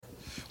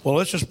Well,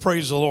 let's just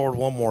praise the Lord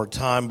one more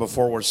time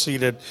before we're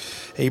seated.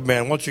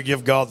 Amen. Once you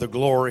give God the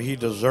glory He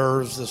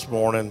deserves this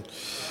morning.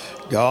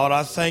 God,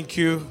 I thank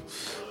you,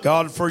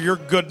 God, for your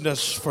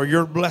goodness, for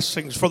your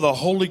blessings, for the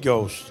Holy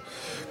Ghost.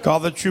 God,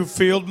 that you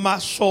filled my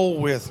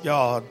soul with,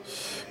 God.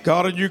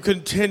 God, and you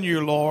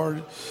continue,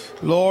 Lord,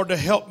 to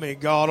help me,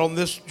 God, on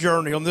this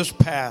journey, on this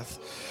path,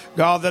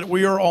 God, that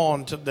we are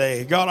on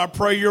today. God, I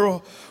pray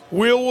your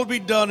will be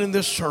done in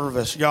this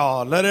service,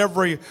 God. Let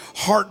every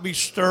heart be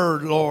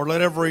stirred, Lord.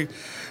 Let every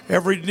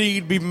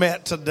need be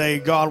met today,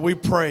 God. We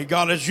pray,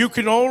 God, as you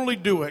can only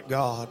do it,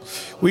 God.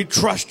 We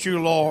trust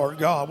you, Lord,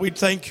 God. We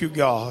thank you,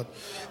 God.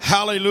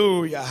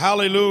 Hallelujah,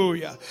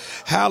 hallelujah,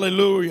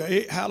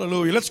 hallelujah,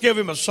 hallelujah. Let's give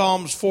him a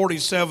Psalms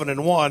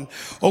 47:1.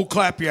 Oh,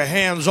 clap your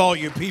hands, all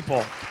you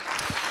people.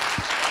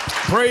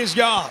 Praise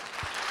God.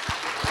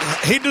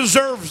 He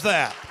deserves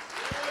that.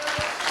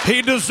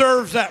 He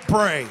deserves that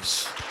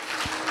praise.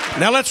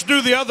 Now let's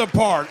do the other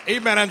part.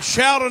 Amen. And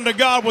shout unto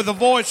God with a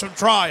voice of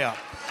triumph.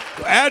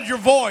 Add your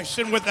voice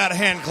in with that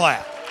hand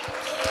clap.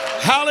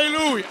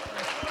 Hallelujah.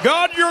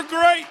 God, you're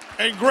great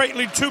and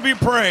greatly to be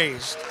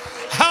praised.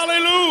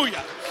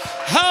 Hallelujah.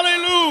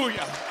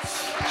 Hallelujah.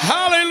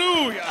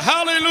 Hallelujah.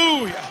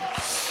 Hallelujah.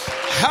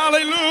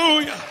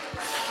 Hallelujah.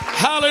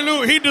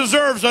 Hallelujah. He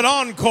deserves an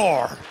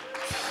encore.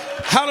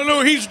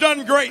 Hallelujah. He's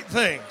done great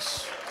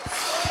things.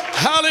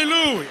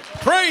 Hallelujah.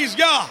 Praise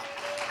God.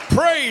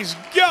 Praise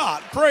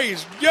God.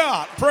 Praise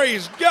God.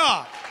 Praise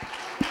God.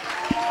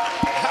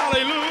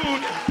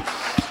 Hallelujah.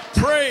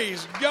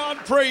 Praise God,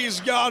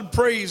 praise God,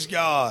 praise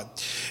God.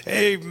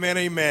 Amen,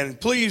 amen.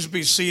 Please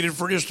be seated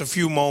for just a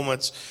few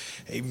moments.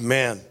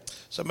 Amen.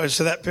 Somebody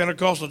said that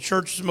Pentecostal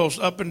church is the most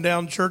up and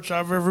down church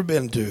I've ever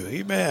been to.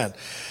 Amen.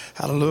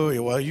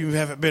 Hallelujah. Well, you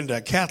haven't been to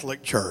a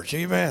Catholic church.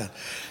 Amen.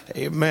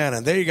 Amen.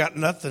 And they got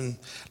nothing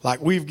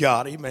like we've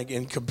got. Amen.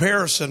 In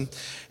comparison.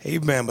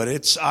 Amen. But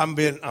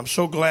I'm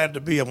so glad to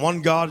be in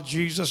one God,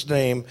 Jesus'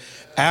 name,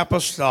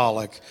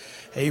 apostolic.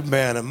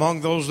 Amen. Among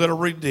those that are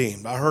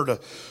redeemed. I heard a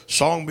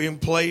song being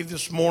played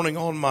this morning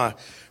on my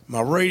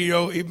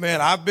radio.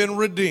 Amen. I've been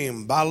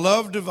redeemed by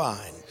love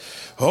divine.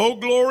 Oh,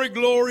 glory,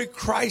 glory,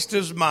 Christ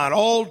is mine.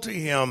 All to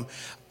him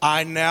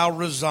I now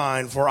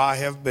resign, for I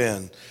have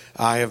been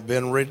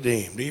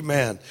redeemed.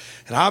 Amen.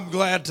 And I'm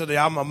glad today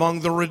I'm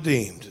among the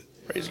redeemed.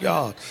 Praise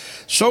God.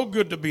 So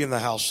good to be in the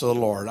house of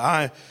the Lord.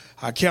 I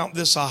count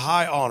this a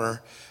high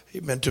honor,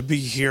 amen, to be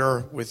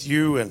here with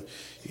you and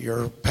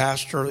your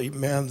pastor,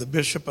 amen, the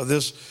bishop of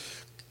this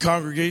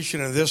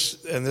congregation in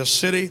this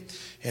city,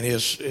 and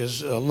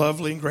his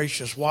lovely and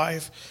gracious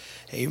wife,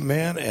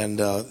 amen, and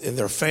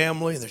their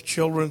family and their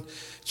children.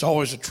 It's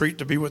always a treat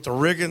to be with the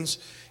Riggins.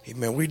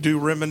 Amen. We do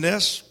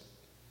reminisce.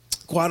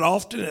 Quite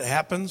often it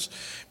happens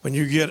when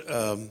you get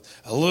a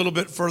little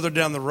bit further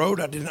down the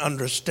road. I didn't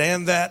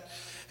understand that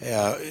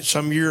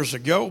some years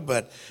ago,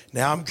 but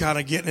now I'm kind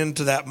of getting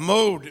into that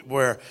mode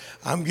where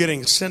I'm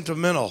getting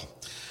sentimental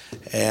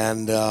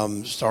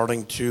and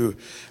starting to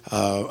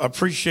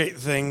appreciate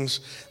things.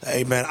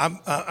 Amen.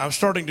 I'm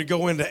starting to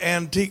go into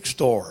antique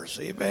stores.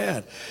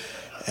 Amen.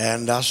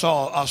 And I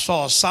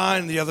saw a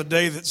sign the other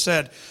day that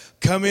said,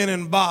 "Come in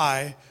and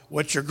buy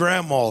what your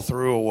grandma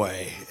threw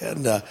away."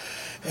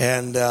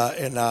 And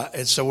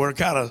so we're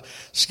kind of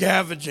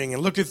scavenging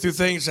and looking through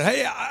things. And,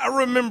 hey, I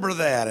remember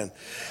that. And,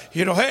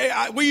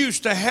 hey, we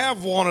used to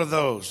have one of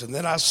those. And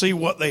then I see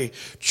what they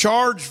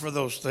charge for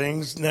those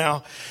things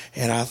now.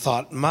 And I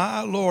thought,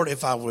 my Lord,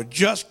 if I would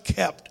just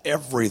kept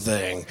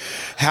everything,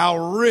 how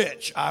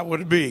rich I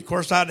would be. Of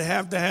course, I'd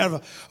have to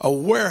have a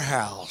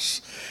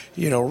warehouse,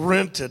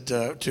 rented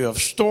to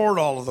have stored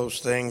all of those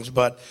things.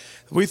 But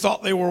we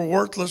thought they were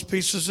worthless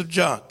pieces of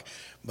junk.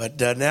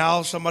 But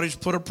now somebody's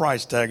put a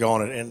price tag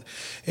on it. And,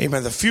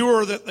 amen, the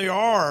fewer that they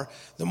are,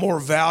 the more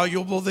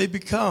valuable they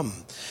become.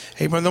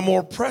 Amen, the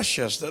more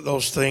precious that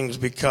those things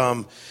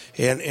become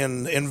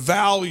in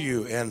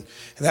value. And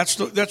that's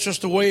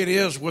just the way it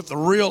is with the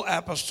real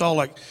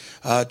apostolic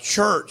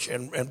church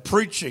and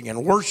preaching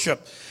and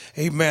worship.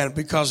 Amen,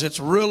 because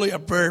it's really a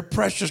very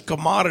precious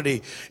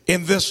commodity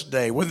in this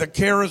day when the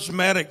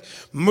charismatic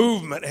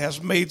movement has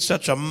made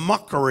such a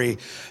mockery,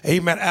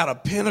 amen, out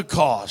of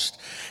Pentecost.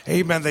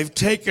 Amen, they've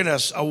taken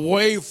us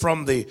away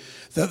from the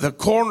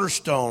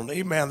cornerstone.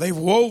 Amen, they've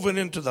woven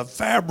into the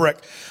fabric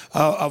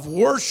of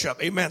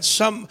worship. Amen,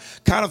 some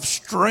kind of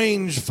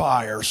strange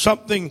fire,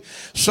 something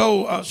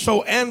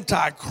so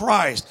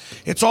anti-Christ.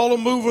 It's all a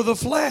move of the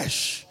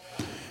flesh.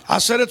 I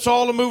said it's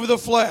all a move of the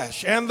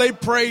flesh. And they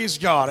praise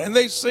God. And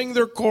they sing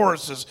their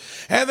choruses.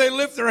 And they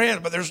lift their hands.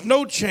 But there's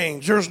no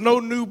change. There's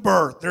no new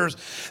birth.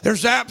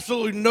 There's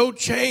absolutely no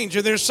change.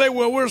 And they say,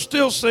 well, we're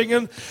still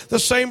singing the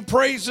same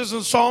praises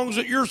and songs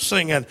that you're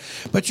singing.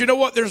 But you know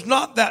what? There's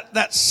not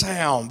that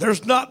sound.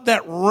 There's not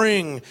that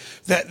ring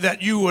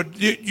that you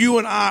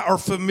and I are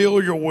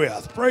familiar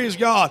with. Praise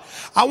God.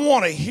 I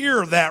want to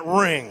hear that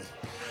ring.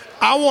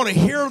 I want to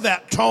hear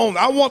that tone.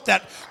 I want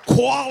that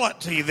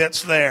quality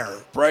that's there.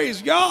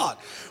 Praise God.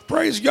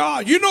 Praise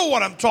God. You know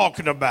what I'm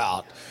talking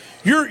about.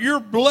 You're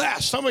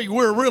blessed. Some of you,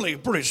 we're really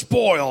pretty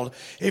spoiled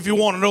if you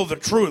want to know the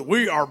truth.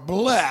 We are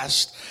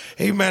blessed,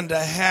 amen, to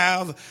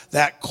have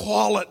that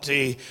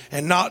quality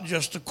and not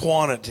just a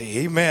quantity.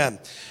 Amen.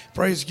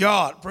 Praise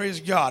God. Praise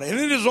God. And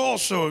it is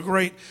also a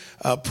great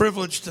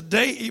privilege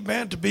today,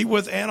 amen, to be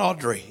with Aunt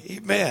Audrey.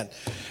 Amen.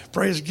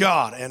 Praise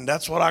God. And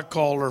that's what I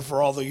called her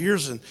for all the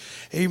years. And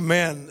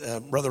amen.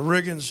 Brother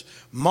Riggins'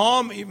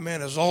 mom,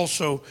 amen, is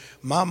also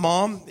my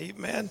mom.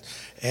 Amen.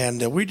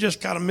 And we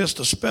just kind of missed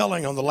the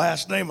spelling on the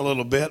last name a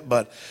little bit.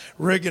 But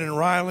Riggin and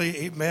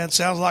Riley, amen,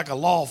 sounds like a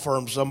law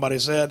firm, somebody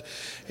said.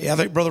 Yeah, I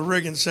think Brother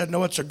Riggins said,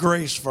 no, it's a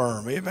grace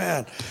firm.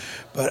 Amen.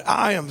 But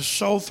I am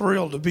so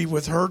thrilled to be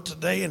with her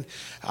today. And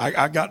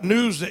I got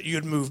news that you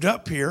had moved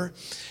up here.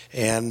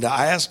 And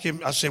I asked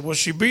him, I said, will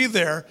she be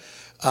there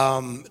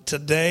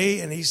today?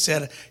 And he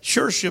said,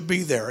 sure, she'll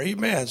be there.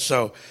 Amen.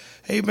 So,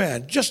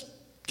 amen. Just,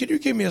 can you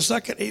give me a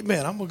second?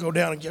 Amen. I'm going to go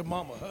down and give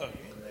Mom a hug.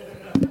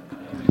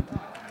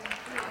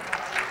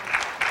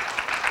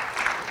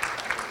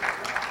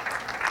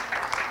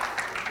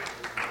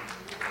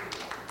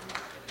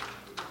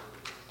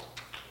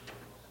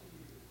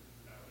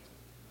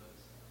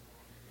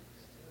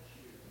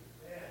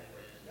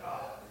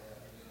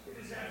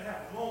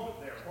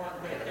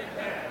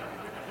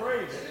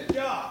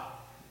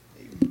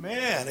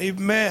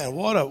 Amen.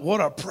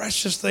 What a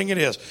precious thing it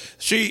is.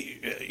 She,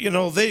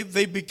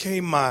 they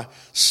became my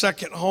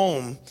second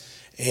home,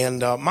 and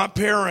my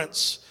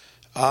parents,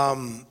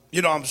 I'm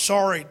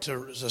sorry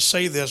to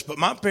say this, but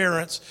my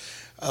parents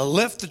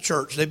left the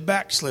church. They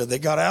backslid. They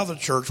got out of the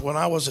church when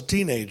I was a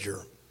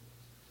teenager,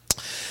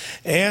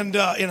 and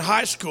in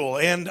high school,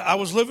 and I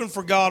was living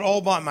for God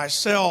all by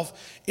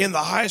myself in the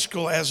high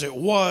school as it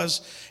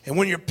was. And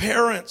when your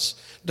parents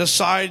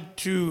decide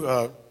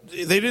to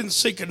they didn't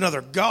seek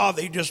another God.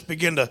 They just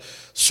began to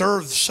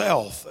serve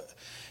self.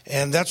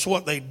 And that's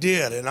what they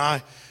did. And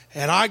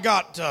I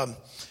got,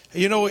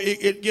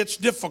 it gets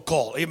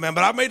difficult. Amen.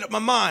 But I made up my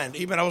mind.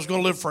 Amen. I was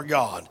going to live for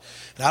God.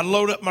 And I'd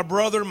load up my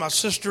brother and my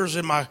sisters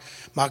in my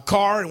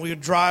car, and we would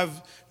drive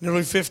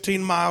nearly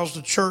 15 miles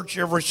to church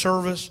every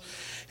service.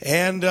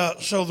 And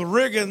so the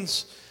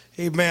Riggins,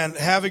 amen,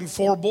 having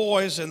 4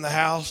 boys in the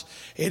house,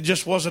 it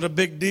just wasn't a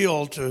big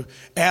deal to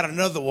add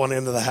another one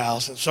into the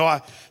house. And so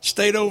I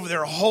stayed over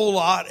there a whole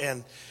lot.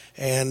 And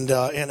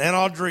Aunt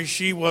Audrey,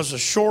 she was a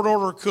short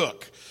order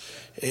cook.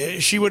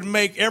 She would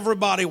make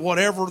everybody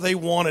whatever they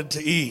wanted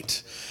to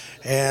eat.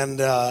 And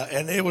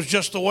it was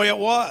just the way it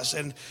was.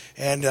 And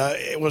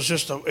it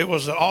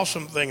was an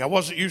awesome thing. I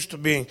wasn't used to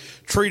being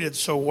treated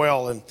so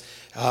well in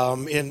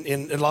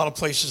a lot of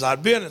places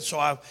I'd been. And so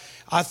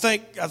I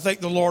thank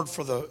the Lord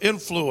for the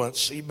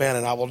influence, amen,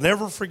 and I will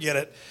never forget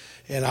it.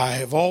 And I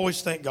have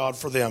always thanked God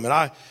for them. And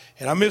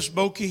I miss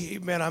Boki,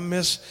 amen. I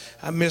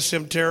miss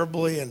him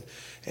terribly,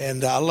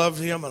 and I love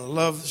him, and I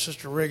love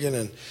Sister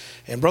Riggin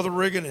and Brother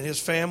Riggin and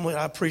his family.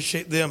 I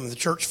appreciate them and the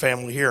church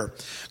family here.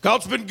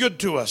 God's been good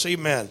to us,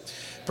 amen.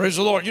 Praise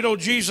the Lord.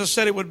 Jesus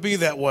said it would be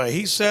that way.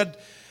 He said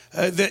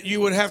that you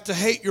would have to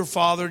hate your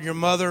father and your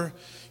mother,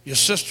 your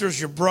sisters,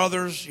 your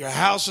brothers, your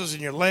houses,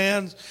 and your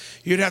lands.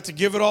 You'd have to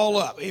give it all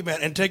up, amen,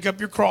 and take up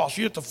your cross.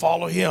 You have to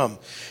follow him.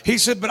 He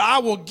said, but I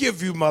will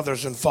give you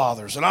mothers and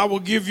fathers, and I will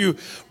give you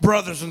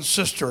brothers and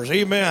sisters,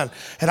 amen,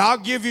 and I'll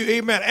give you,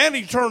 amen, and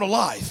eternal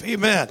life,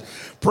 amen.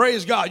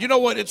 Praise God. You know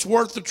what? It's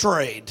worth the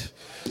trade.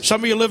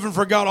 Some of you living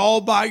for God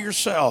all by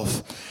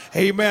yourself.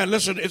 Amen.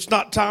 Listen, it's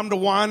not time to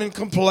whine and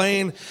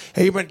complain.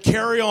 Amen.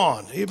 Carry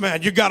on.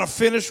 Amen. You got to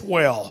finish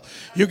well.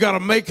 You got to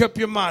make up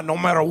your mind. No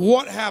matter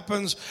what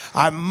happens,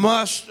 I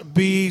must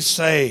be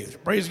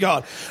saved. Praise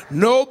God.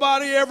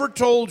 Nobody ever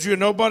told you,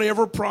 nobody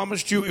ever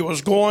promised you it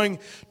was going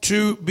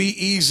to be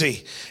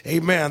easy.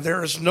 Amen.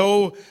 There is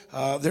no,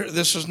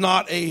 this is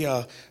not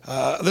a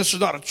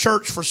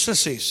church for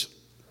sissies.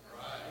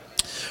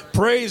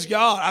 Praise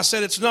God. I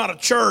said it's not a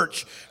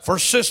church for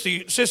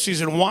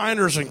sissies and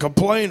whiners and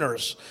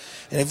complainers.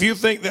 And if you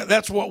think that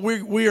that's what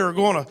we are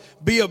going to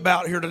be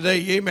about here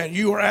today, amen,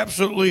 you are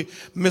absolutely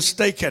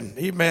mistaken.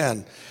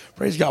 Amen.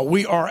 Praise God.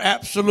 We are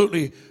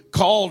absolutely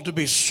called to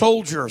be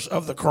soldiers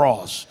of the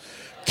cross.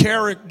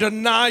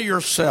 Deny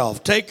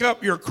yourself. Take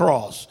up your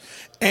cross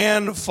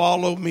and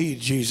follow me,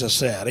 Jesus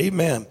said.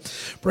 Amen.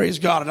 Praise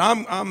God. And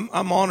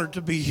I'm honored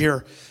to be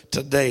here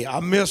today.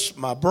 I miss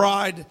my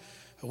bride.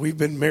 We've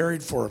been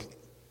married for,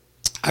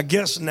 I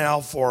guess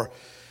now for,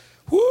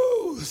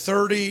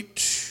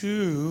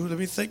 32, let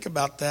me think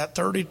about that,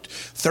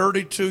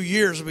 32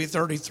 years, it'll be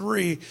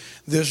 33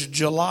 this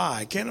July.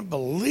 I can't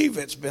believe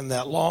it's been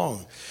that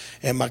long.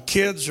 And my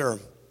kids are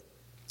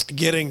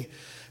getting,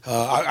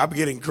 I'm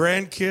getting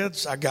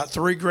grandkids. I got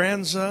 3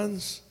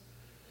 grandsons.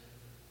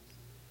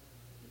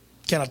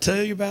 Can I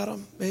tell you about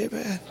them?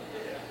 Amen.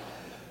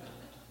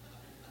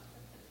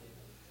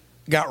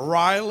 Got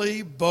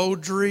Riley,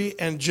 Beaudry,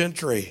 and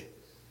Gentry.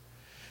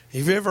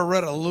 If you ever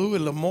read a Louis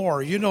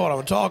L'Amour, you know what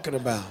I'm talking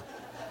about.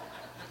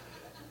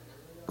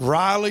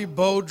 Riley,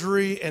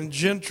 Beaudry, and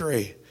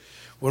Gentry.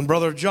 when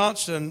Brother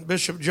Johnson,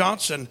 Bishop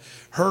Johnson,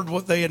 heard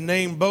what they had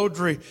named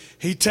Beaudry,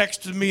 he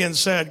texted me and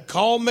said,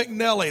 call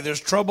McNelly,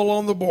 there's trouble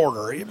on the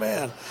border.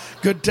 Amen.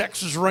 Good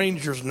Texas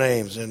Rangers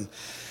names. And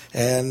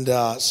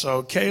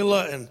so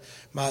Kayla and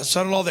my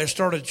son-in-law, they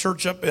started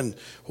church up in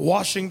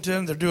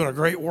Washington. They're doing a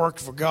great work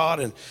for God.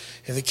 And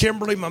the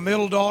Kimberly, my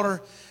middle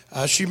daughter,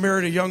 she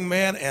married a young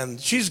man, and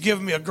she's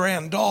given me a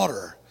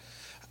granddaughter.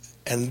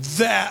 And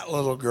that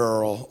little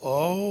girl,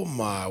 oh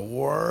my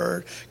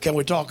word, can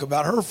we talk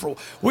about her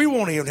we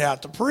won't even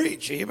have to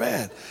preach,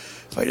 amen.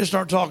 If I just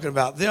start talking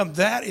about them,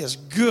 that is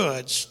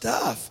good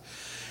stuff.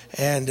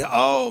 And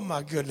oh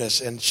my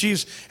goodness,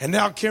 and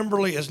now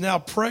Kimberly is now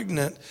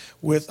pregnant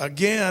with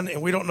again,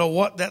 and we don't know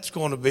what that's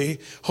going to be.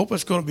 Hope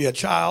it's going to be a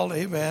child,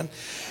 amen.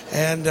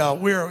 And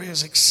we're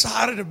as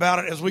excited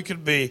about it as we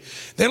could be.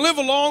 They live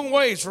a long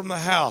ways from the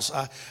house.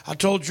 I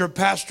told your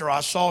pastor I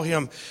saw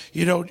him,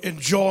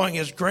 enjoying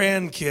his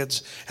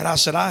grandkids, and I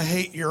said, I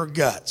hate your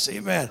guts,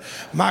 amen.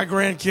 My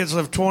grandkids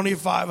live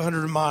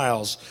 2,500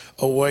 miles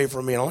away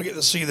from me. I only get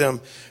to see them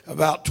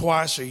about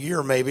twice a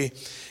year, maybe.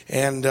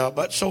 And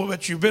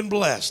but you've been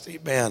blessed,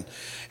 amen.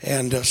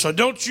 And so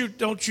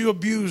don't you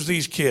abuse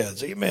these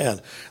kids, amen.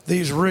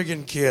 These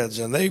Riggin kids,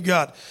 and they've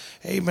got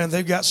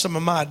some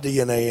of my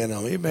DNA in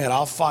them, amen.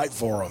 I'll fight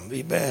for them,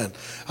 amen.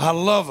 I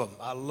love them.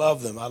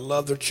 I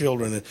love their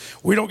children, and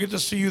we don't get to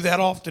see you that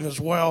often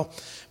as well,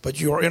 but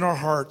you are in our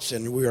hearts,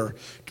 and we are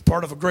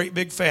part of a great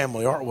big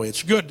family, aren't we?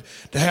 It's good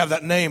to have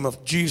that name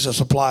of Jesus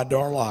applied to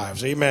our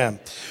lives,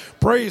 amen.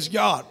 Praise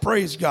God,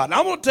 praise God. Now,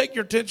 I'm going to take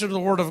your attention to the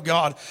Word of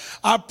God.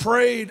 I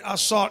prayed, I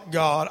sought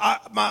God.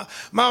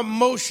 My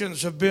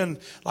emotions have been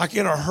like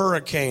in a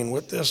hurricane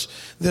with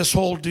this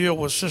whole deal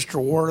with Sister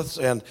Worth,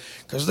 and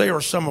because they are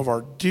some of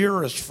our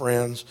dearest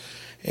friends,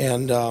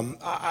 and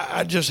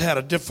I just had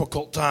a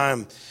difficult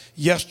time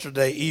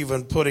yesterday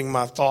even putting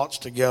my thoughts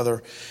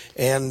together,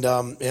 and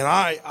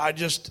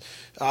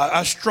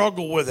I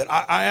struggle with it.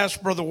 I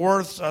asked Brother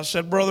Worth, I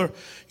said, brother,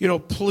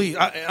 please,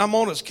 I'm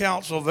on his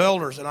council of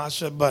elders, and I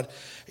said, but,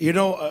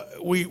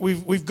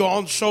 we've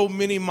gone so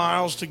many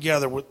miles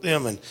together with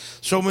them and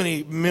so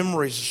many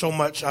memories, so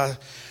much. I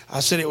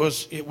said it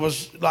was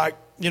like,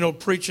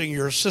 preaching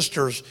your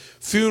sister's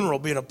funeral,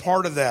 being a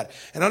part of that.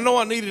 And I know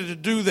I needed to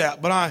do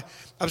that, but I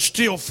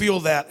still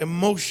feel that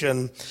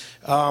emotion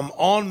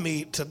on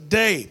me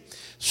today.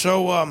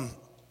 So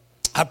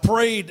I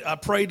prayed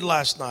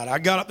last night. I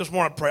got up this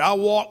morning, I prayed. I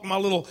walked my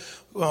little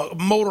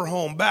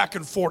motorhome back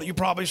and forth. You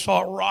probably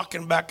saw it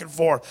rocking back and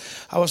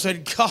forth. I was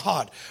saying,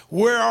 God,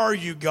 where are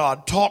you,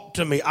 God? Talk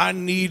to me. I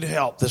need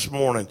help this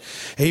morning.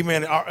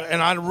 Amen.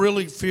 And I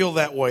really feel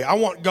that way. I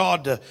want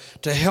God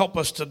to help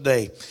us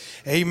today.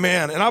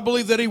 Amen. And I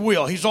believe that He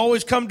will. He's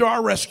always come to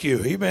our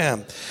rescue.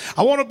 Amen.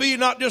 I want to be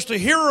not just a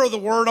hearer of the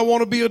Word. I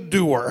want to be a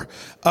doer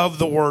of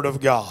the Word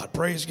of God.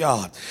 Praise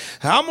God.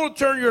 Now, I'm going to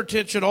turn your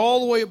attention all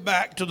the way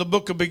back to the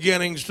book of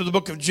beginnings, to the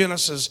book of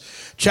Genesis,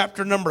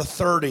 chapter number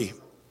 30.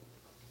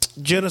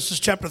 Genesis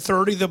chapter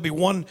 30, there'll be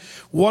one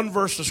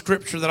verse of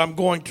scripture that I'm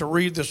going to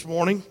read this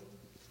morning.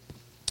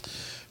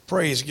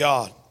 Praise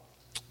God.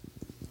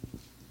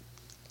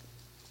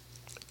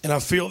 And I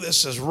feel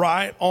this is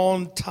right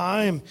on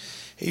time.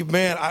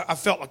 Amen. I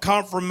felt a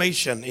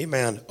confirmation.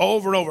 Amen.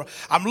 Over and over.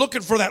 I'm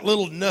looking for that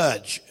little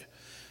nudge.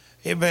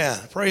 Amen.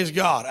 Praise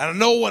God. And I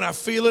know when I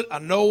feel it. I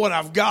know when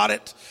I've got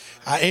it.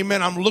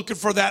 Amen. I'm looking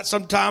for that.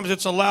 Sometimes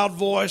it's a loud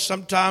voice.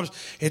 Sometimes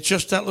it's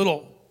just that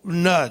little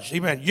nudge.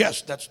 Amen.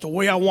 Yes, that's the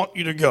way I want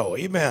you to go.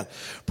 Amen.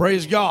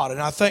 Praise God. And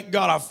I thank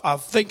God. I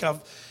think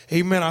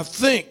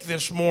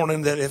this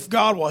morning that if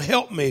God will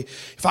help me,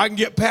 if I can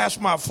get past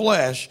my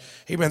flesh,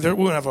 amen, we're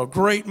going to have a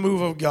great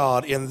move of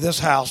God in this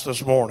house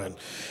this morning.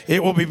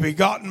 It will be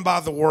begotten by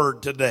the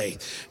word today.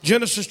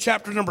 Genesis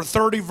chapter number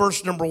 30,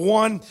 verse number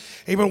 1.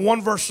 Amen.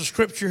 One verse of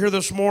scripture here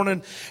this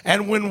morning.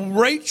 And when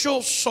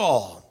Rachel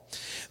saw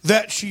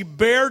that she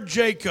bare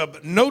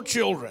Jacob no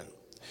children,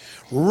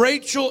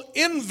 Rachel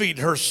envied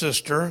her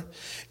sister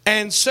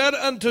and said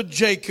unto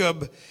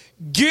Jacob,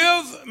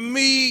 give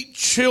me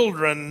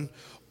children,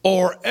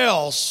 or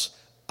else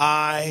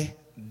I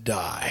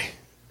die.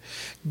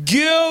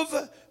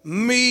 Give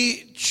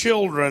me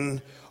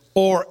children,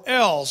 or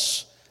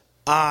else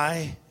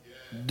I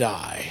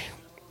die.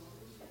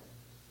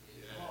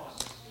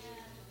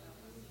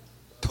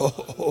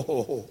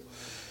 Oh,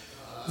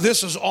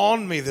 this is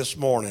on me this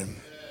morning.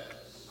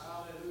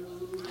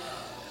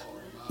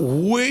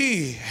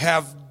 We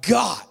have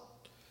got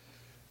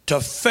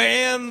to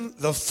fan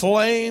the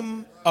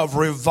flame of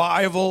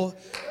revival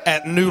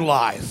at New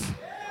Life.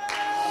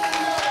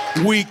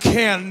 We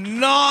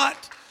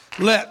cannot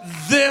let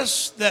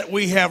this that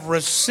we have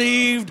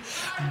received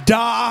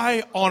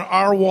die on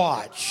our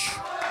watch.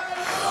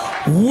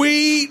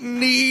 We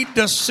need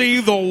to see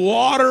the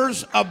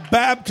waters of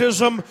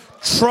baptism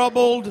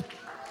troubled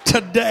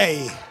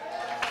today.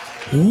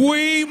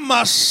 We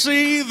must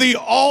see the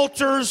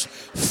altars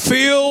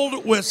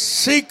filled with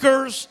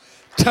seekers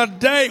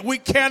today. We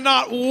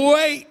cannot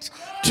wait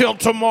till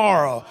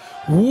tomorrow.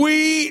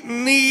 We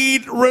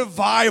need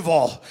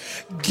revival.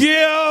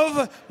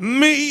 Give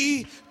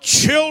me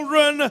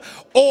children,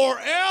 or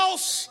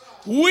else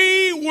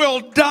we will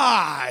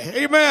die.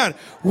 Amen.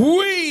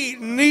 We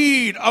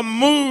need a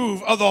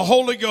move of the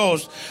Holy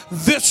Ghost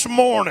this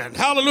morning.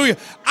 Hallelujah.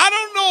 I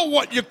don't know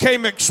what you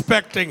came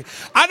expecting.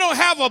 I don't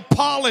have a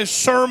polished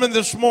sermon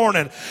this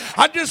morning.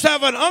 I just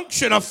have an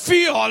unction, a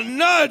feel, a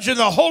nudge in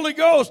the Holy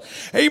Ghost.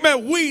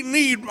 Amen. We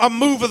need a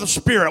move of the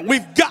Spirit.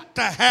 We've got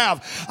to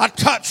have a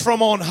touch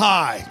from on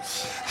high.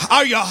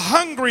 Are you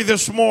hungry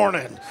this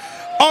morning?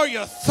 Are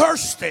you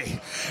thirsty?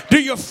 Do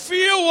you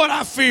feel what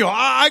I feel?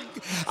 I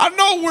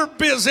know we're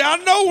busy. I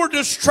know we're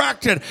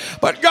distracted.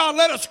 But God,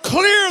 let us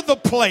clear the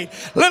plate.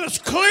 Let us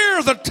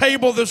clear the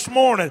table this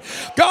morning.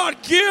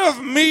 God,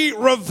 give me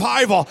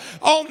revival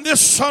on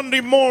this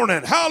Sunday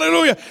morning.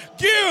 Hallelujah.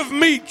 Give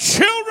me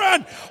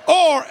children,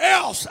 or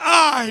else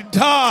I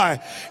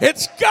die.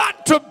 It's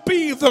got to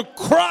be the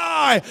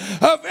cry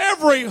of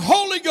every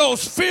Holy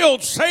Ghost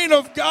filled saint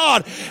of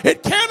God.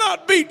 It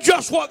cannot be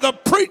just what the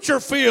preacher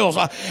feels.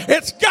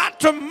 It's got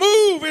to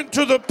move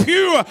into the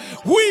pew.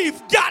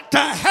 We've got to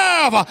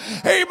have,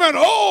 amen,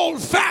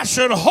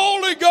 old-fashioned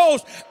Holy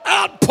Ghost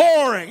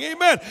outpouring.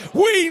 Amen.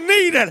 We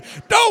need it.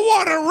 Don't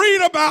want to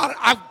read about it.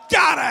 I've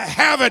got to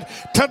have it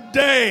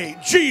today.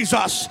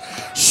 Jesus.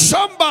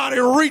 Somebody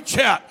reach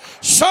out.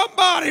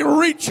 Somebody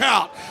reach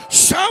out.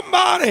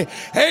 Somebody,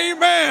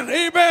 amen,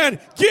 amen.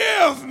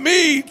 Give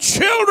me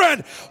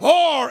children,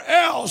 or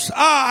else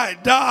I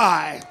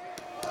die.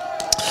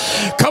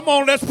 Come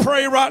on, let's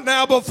pray right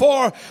now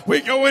before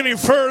we go any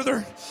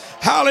further.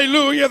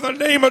 Hallelujah, in the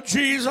name of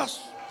Jesus.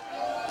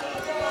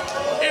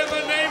 In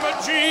the name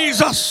of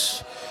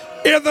Jesus.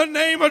 In the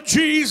name of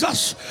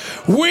Jesus.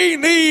 We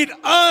need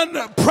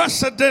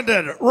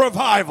unprecedented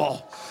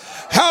revival.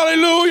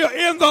 Hallelujah.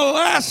 In the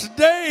last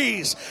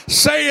days,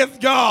 saith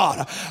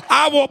God,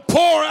 I will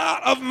pour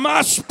out of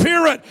my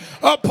Spirit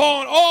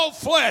upon all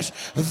flesh.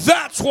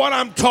 That's what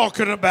I'm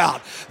talking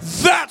about.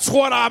 That's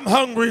what I'm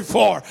hungry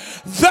for.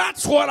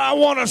 That's what I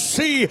want to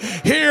see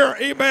here,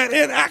 amen,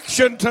 in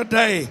action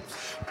today.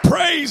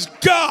 Praise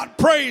God,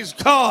 praise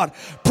God,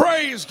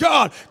 praise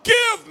God.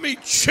 Give me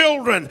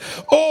children,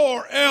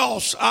 or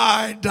else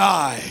I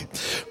die.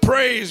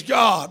 Praise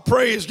God,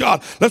 praise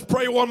God. Let's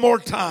pray one more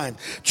time.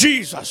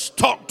 Jesus,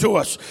 talk to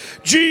us.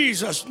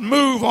 Jesus,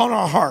 move on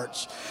our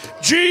hearts.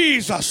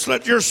 Jesus,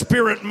 let your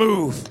Spirit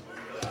move.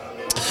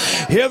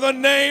 In the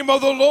name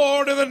of the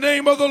Lord, in the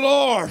name of the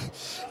Lord,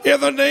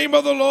 in the name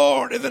of the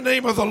Lord, in the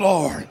name of the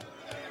Lord.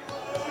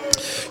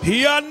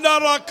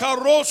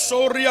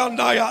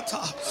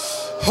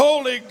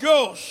 Holy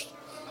Ghost.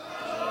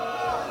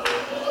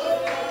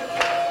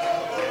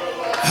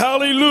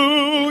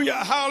 Hallelujah,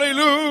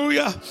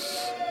 hallelujah,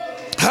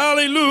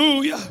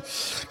 hallelujah.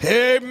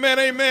 Amen,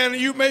 amen.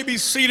 You may be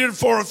seated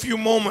for a few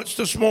moments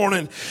this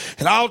morning,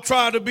 and I'll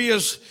try to be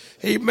as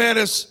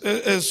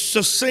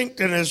succinct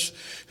and as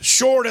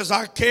short as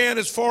I can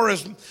as far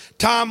as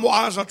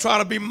time-wise. I'll try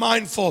to be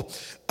mindful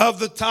of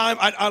the time.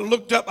 I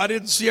looked up, I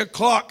didn't see a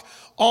clock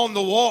on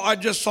the wall. I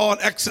just saw an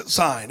exit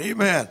sign.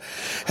 Amen.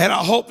 And I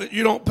hope that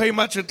you don't pay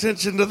much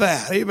attention to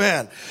that.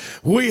 Amen.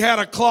 We had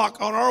a clock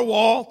on our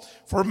wall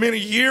for many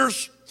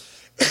years.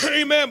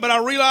 Amen. But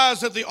I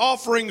realized that the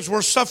offerings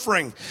were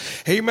suffering.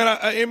 Amen.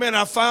 Amen.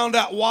 I found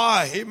out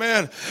why.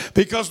 Amen.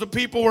 Because the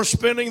people were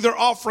spending their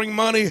offering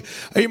money,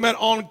 amen,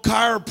 on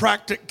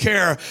chiropractic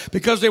care,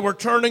 because they were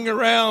turning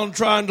around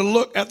trying to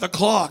look at the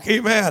clock.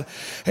 Amen.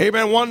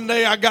 Amen. One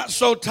day I got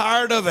so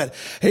tired of it.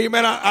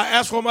 Amen. I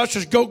asked one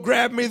ushers, go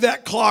grab me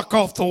that clock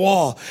off the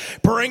wall.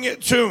 Bring it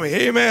to me.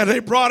 Amen. They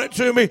brought it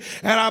to me,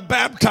 and I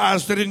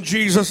baptized it in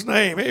Jesus'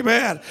 name.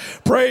 Amen.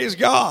 Praise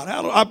God.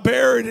 I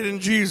buried it in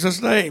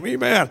Jesus' name.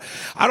 Amen.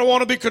 I don't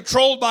want to be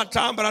controlled by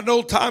time, but I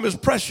know time is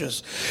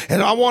precious.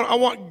 And I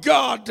want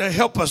God to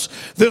help us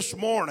this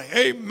morning.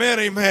 Amen,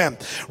 amen.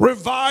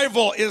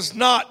 Revival is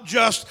not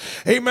just,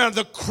 amen,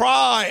 the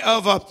cry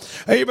of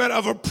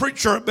a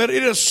preacher, but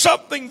it is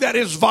something that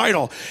is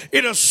vital.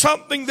 It is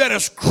something that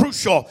is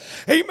crucial.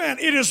 Amen.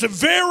 It is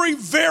very,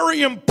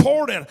 very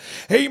important,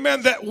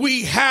 amen, that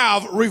we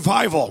have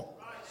revival.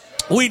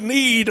 We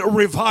need a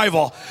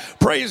revival.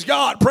 Praise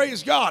God.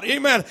 Praise God.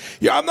 Amen.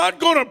 Yeah, I'm not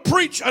going to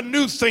preach a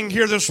new thing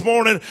here this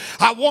morning.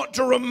 I want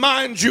to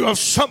remind you of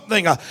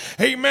something,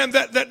 amen,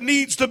 that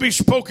needs to be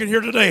spoken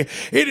here today.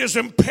 It is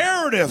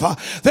imperative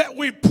that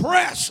we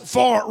press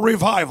for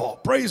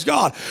revival. Praise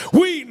God.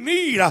 We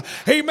need,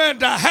 amen,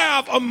 to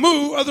have a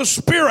move of the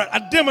Spirit,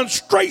 a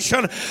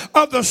demonstration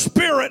of the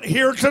Spirit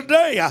here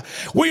today.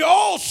 We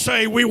all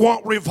say we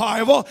want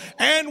revival,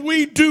 and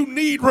we do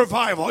need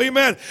revival.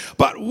 Amen.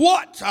 But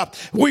what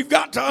we've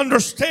got to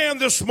understand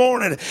this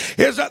morning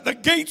is that the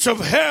gates of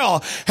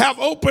hell have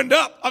opened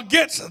up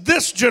against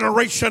this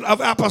generation of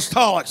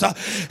apostolics.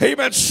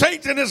 Amen.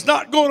 Satan is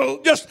not going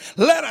to just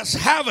let us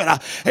have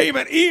it.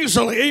 Amen.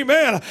 Easily.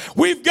 Amen.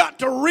 We've got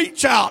to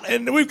reach out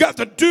and we've got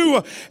to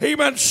do,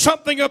 amen,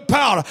 something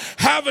about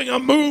having a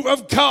move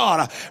of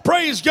God.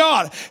 Praise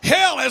God.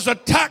 Hell has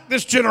attacked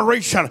this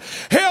generation.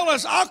 Hell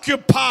has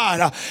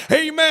occupied,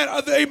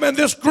 amen,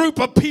 this group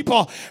of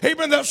people,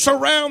 amen, that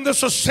surround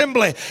this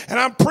assembly. And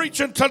I'm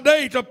preaching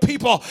today to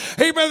people,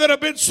 amen, that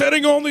have been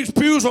sitting on these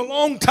pews a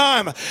long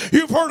time.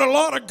 You've heard a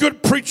lot of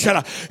good preaching.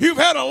 You've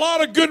had a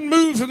lot of good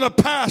moves in the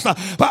past,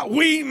 but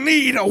we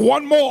need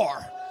one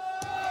more.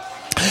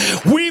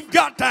 We've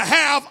got to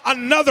have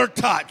another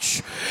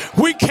touch.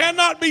 We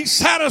cannot be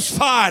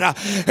satisfied,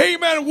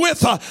 amen, with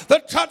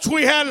the touch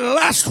we had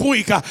last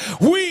week.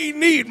 We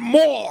need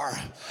more.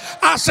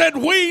 I said,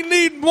 we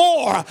need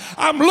more.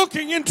 I'm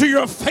looking into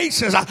your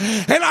faces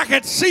and I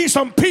can see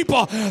some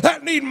people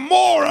that need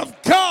more of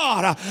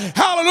God.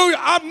 Hallelujah.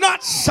 I'm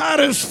not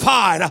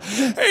satisfied.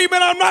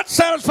 Amen. I'm not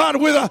satisfied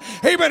with,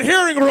 amen,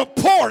 hearing a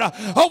report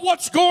of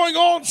what's going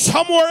on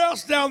somewhere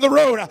else down the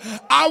road.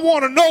 I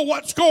want to know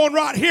what's going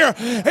right here.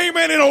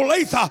 Amen. In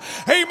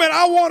Olathe. Amen.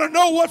 I want to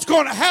know what's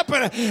going to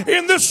happen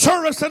in this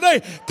service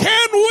today.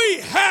 Can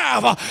we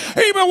have,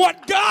 amen,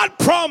 what God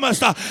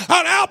promised, an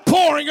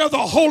outpouring of the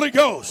Holy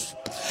Ghost?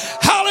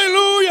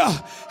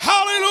 Hallelujah.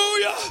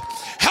 Hallelujah.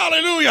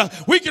 Hallelujah.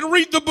 We can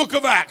read the book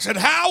of Acts and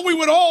how we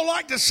would all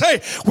like to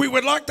say we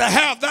would like to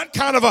have that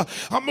kind of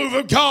a move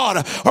of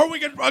God. Or we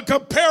can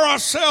compare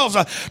ourselves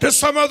to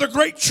some other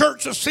great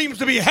church that seems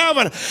to be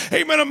having,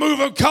 amen, a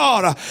move of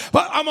God.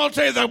 But I'm going to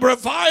tell you, the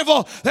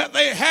revival that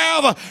they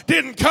have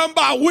didn't come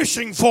by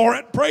wishing for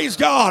it. Praise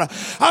God.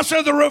 I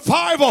said the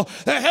revival,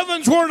 the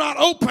heavens were not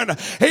open.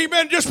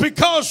 Amen. Just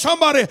because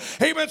somebody,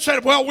 amen,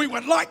 said, well, we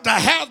would like to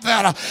have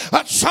that.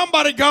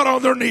 Somebody got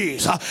on their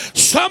knees.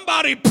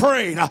 Somebody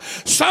prayed.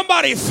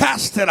 Somebody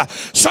fasted.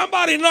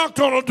 Somebody knocked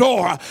on a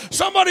door.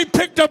 Somebody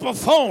picked up a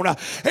phone.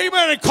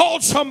 Amen. And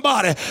called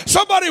somebody.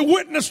 Somebody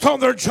witnessed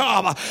on their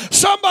job.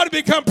 Somebody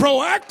become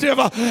proactive.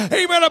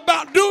 Amen.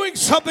 About doing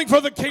something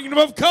for the kingdom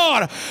of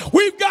God.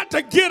 We've got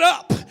to get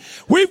up.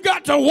 We've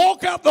got to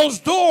walk out those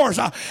doors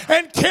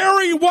and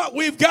carry what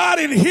we've got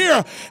in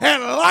here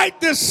and light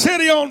this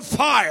city on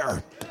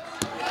fire.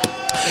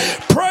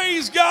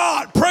 Praise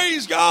God.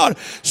 Praise God.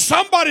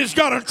 Somebody's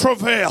got to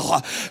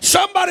travail.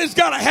 Somebody's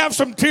got to have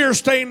some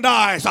tear-stained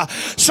eyes.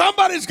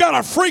 Somebody's got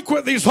to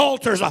frequent these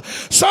altars.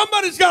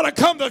 Somebody's got to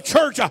come to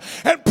church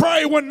and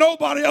pray when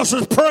nobody else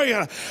is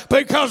praying.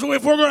 Because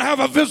if we're going to have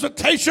a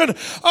visitation of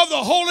the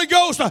Holy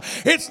Ghost,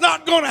 it's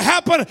not going to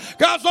happen.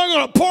 God's not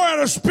going to pour out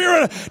His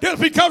Spirit just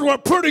because we're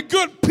pretty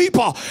good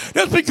people.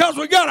 Just because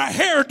we got our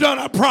hair done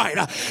up right.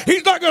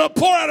 He's not going to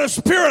pour out His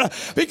Spirit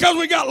because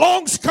we got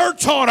long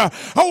skirts on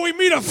or we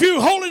meet a few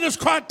holiness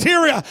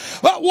criteria.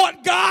 But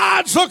what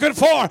God's looking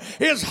for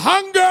is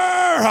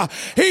hunger.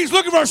 He's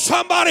looking for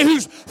somebody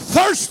who's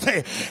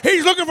thirsty.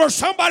 He's looking for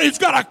somebody who's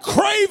got a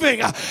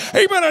craving,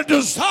 even a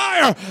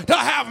desire to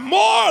have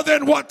more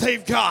than what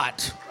they've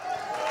got.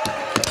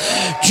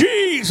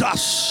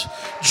 Jesus.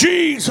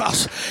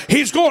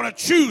 He's going to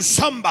choose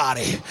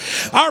somebody.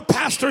 Our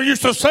pastor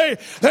used to say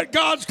that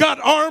God's got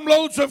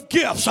armloads of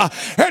gifts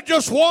and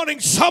just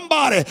wanting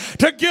somebody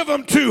to give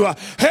them to.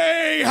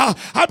 Hey,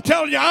 I'm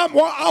telling you, I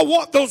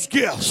want those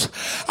gifts.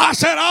 I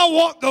said, I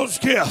want those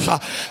gifts.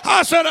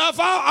 I said,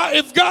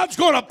 if God's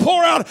going to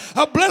pour out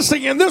a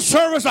blessing in this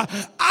service,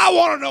 I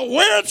want to know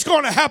where it's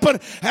going to happen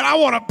and I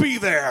want to be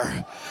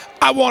there.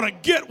 I want to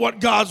get what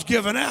God's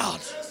given out.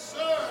 Yes,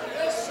 sir.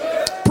 Yes,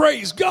 sir.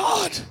 Praise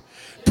God.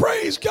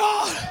 Praise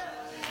God.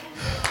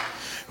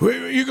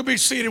 You can be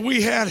seated.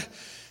 We had,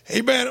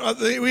 amen,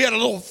 we had a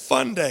little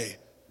fun day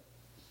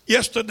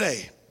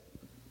yesterday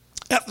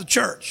at the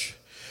church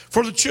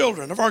for the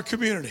children of our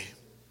community.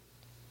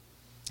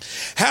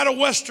 Had a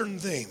Western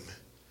theme.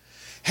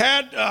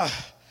 Had,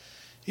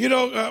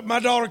 my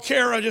daughter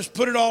Kara just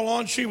put it all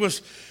on. She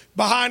was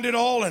behind it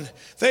all, and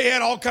they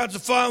had all kinds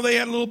of fun. They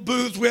had little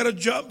booths. We had a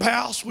jump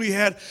house. We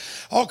had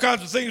all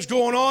kinds of things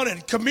going on,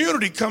 and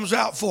community comes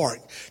out for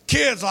it.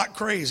 Kids like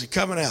crazy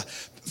coming out.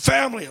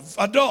 Family,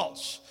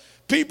 adults,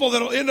 people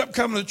that will end up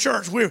coming to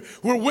church. We're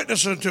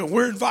witnessing to them.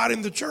 We're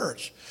inviting the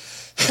church.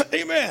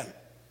 Amen.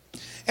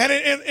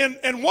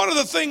 And one of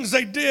the things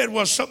they did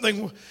was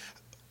something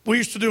we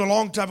used to do a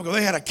long time ago.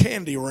 They had a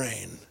candy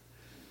rain.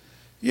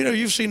 You know,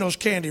 you've seen those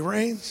candy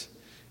rains.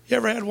 You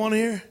ever had one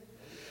here?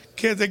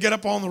 Kids, they get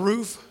up on the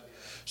roof,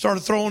 started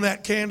throwing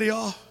that candy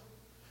off.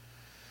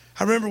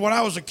 I remember when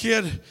I was a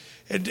kid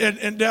and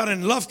down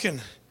in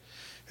Lufkin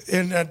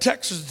in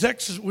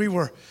Texas, we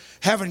were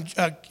having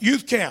a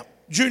youth camp,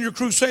 junior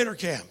crusader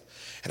camp.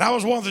 And I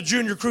was one of the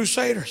junior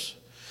crusaders.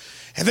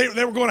 And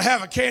they were going to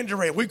have a candy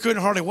rain. We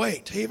couldn't hardly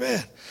wait.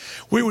 Amen.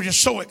 We were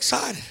just so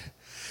excited.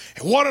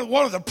 And one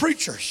of the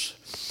preachers,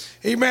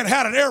 amen,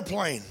 had an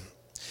airplane.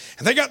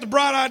 And they got the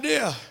bright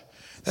idea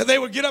that they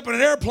would get up in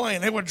an airplane,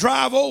 they would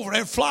drive over,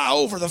 they'd fly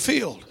over the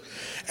field,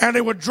 and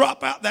they would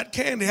drop out that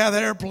candy out of the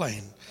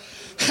airplane.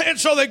 And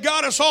so they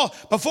got us all,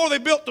 before they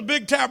built the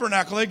big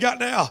tabernacle they got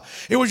now,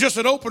 it was just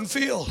an open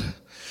field.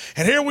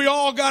 And here we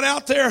all got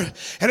out there,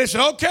 and they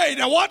said, okay,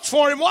 now watch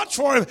for him, watch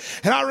for him.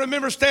 And I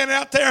remember standing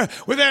out there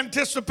with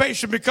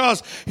anticipation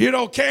because,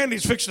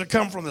 candy's fixing to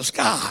come from the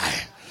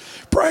sky.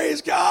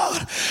 Praise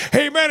God.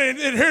 Amen.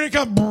 And here he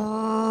comes,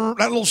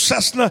 that little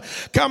Cessna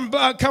come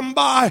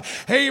by.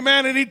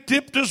 Amen. And he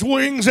dipped his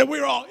wings, and we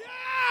were all,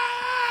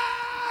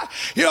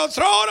 yeah!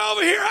 Throw it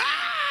over here.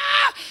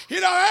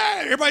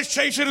 Hey, everybody's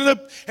chasing,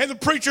 and the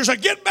preacher said,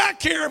 get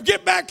back here,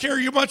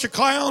 you bunch of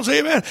clowns,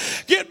 amen.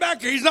 Get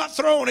back here. He's not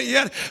throwing it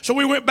yet. So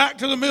we went back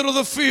to the middle of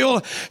the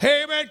field.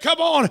 Amen, come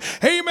on.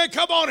 Amen,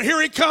 come on. And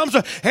here he comes,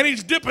 and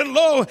he's dipping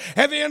low,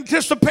 and the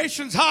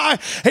anticipation's high.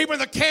 Amen,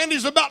 the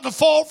candy's about to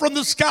fall from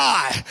the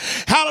sky.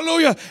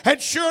 Hallelujah.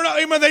 And sure enough,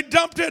 amen, they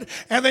dumped it,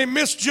 and they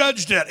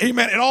misjudged it.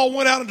 Amen, it all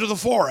went out into the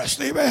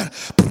forest. Amen.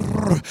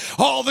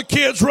 All the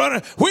kids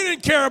running. We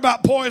didn't care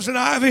about poison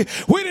ivy.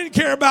 We didn't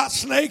care about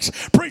snakes.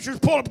 Preachers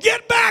pulled up.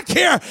 Get back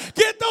here.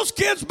 Get those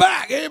kids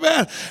back.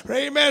 Amen.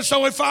 Amen.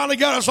 So we finally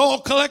got us all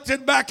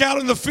collected back out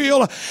in the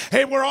field.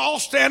 And we're all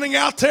standing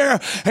out there.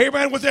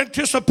 Amen. With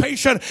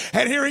anticipation.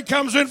 And here he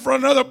comes in for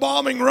another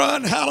bombing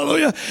run.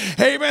 Hallelujah.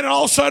 Amen. And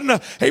all of a sudden,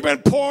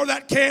 amen, pour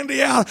that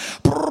candy out.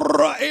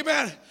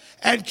 Amen.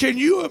 And can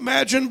you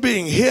imagine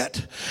being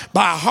hit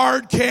by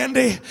hard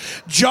candy,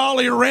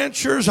 Jolly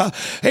Ranchers,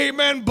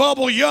 amen,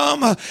 Bubble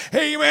Yum,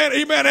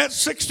 amen, at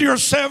 60 or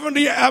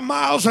 70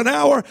 miles an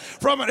hour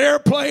from an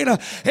airplane?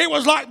 It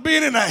was like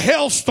being in a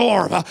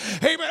hailstorm.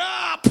 Amen.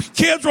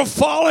 Kids were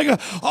falling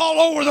all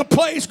over the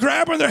place,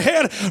 grabbing their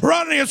head,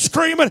 running and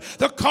screaming.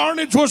 The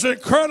carnage was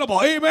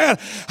incredible. Amen.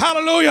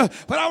 Hallelujah.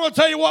 But I'm going to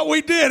tell you what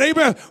we did.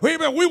 Amen.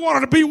 We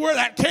wanted to be where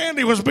that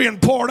candy was being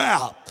poured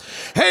out.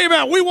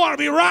 Amen. We want to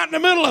be right in the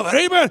middle of it.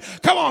 Amen.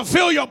 Come on,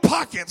 fill your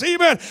pockets.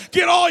 Amen.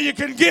 Get all you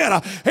can get.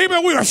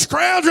 Amen. We were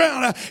scrounging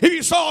around. If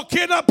you saw a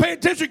kid not paying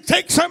attention,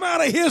 take some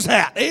out of his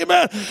hat.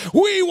 Amen.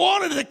 We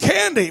wanted the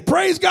candy.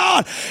 Praise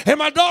God. And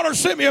my daughter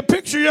sent me a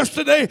picture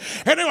yesterday,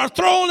 and they were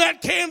throwing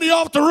that candy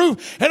off the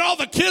roof, and all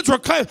the kids were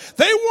coming.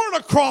 They weren't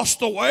across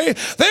the way.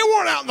 They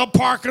weren't out in the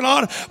parking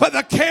lot, but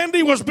the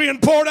candy was being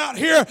poured out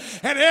here,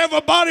 and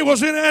everybody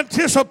was in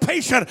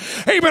anticipation.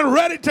 Amen.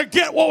 Ready to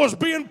get what was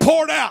being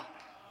poured out.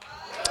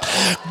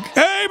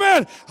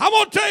 Amen. I'm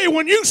going to tell you,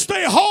 when you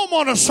stay home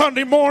on a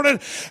Sunday morning,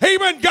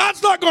 amen,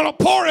 God's not going to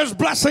pour his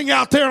blessing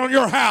out there on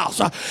your house.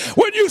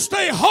 When you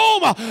stay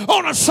home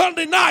on a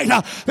Sunday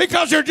night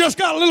because you just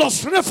got a little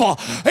sniffle,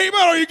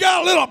 amen, or you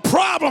got a little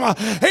problem,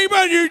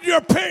 amen, you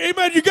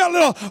got a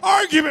little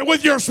argument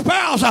with your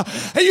spouse,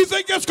 and you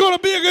think that's going to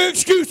be a good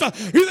excuse.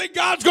 You think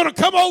God's going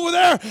to come over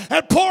there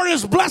and pour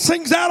his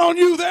blessings out on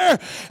you there.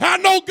 I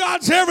know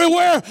God's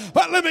everywhere,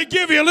 but let me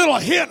give you a little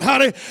hint,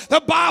 honey.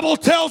 The Bible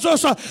tells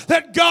us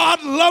that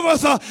God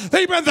loveth,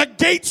 amen, the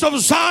gates of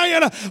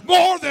Zion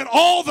more than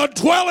all the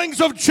dwellings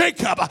of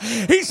Jacob.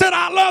 He said,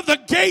 I love the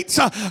gates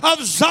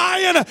of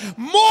Zion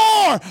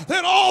more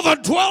than all the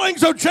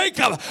dwellings of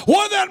Jacob.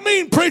 What does that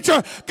mean,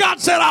 preacher? God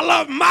said, I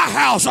love my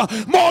house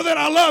more than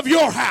I love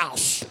your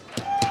house.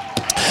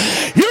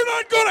 You're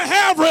not going to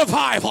have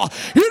revival.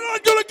 You're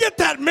not going to get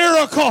that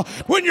miracle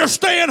when you're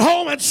staying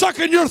home and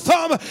sucking your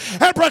thumb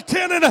and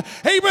pretending, amen,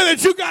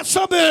 that you got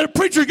something that a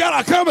preacher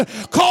got to come and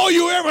call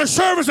you every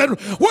service. And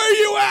where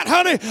you at,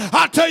 honey?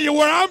 I'll tell you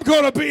where I'm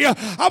going to be.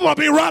 I'm going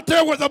to be right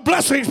there with the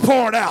blessings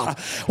poured out.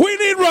 We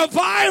need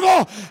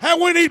revival,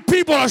 and we need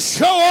people to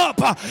show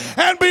up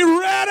and be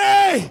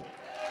ready.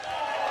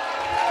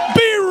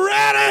 Be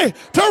ready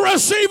to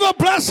receive a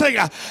blessing.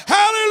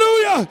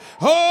 Hallelujah.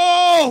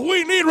 Oh,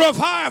 we need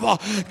revival.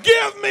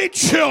 Give me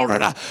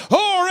children,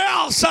 or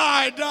else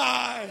I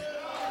die.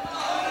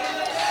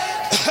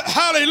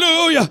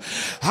 Hallelujah.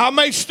 I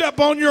may step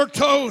on your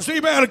toes.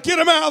 Amen. Get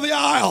them out of the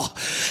aisle.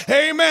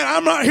 Amen.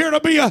 I'm not here to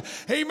be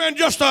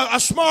just a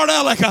smart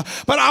aleck,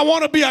 but I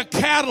want to be a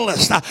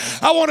catalyst.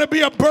 I want to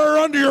be a burr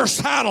under your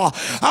saddle.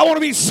 I want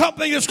to be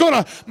something that's going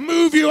to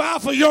move you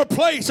off of your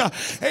place.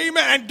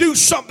 Amen. And do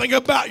something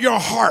about your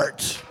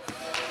heart.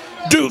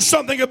 Do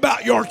something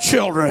about your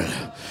children.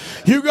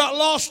 You got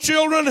lost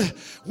children.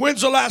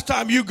 When's the last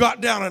time you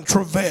got down and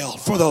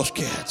travailed for those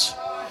kids?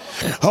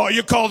 Oh,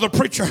 you call the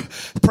preacher,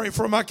 pray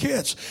for my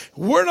kids.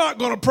 We're not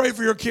going to pray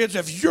for your kids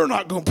if you're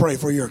not going to pray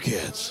for your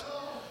kids.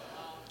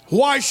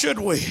 Why should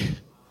we?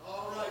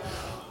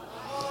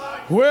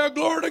 Well,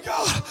 glory to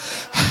God.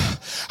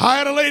 I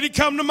had a lady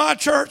come to my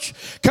church.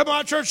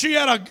 She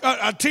had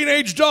a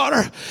teenage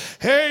daughter.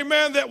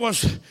 Amen. That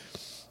was,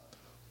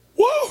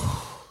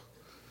 whoa.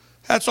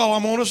 That's all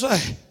I'm going to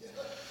say.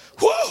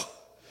 Whoa.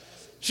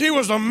 She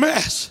was a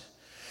mess.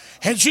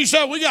 And she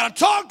said, we got to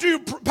talk to you,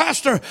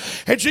 Pastor.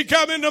 And she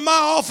come into my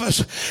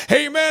office.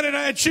 Amen.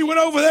 And she went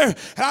over there. And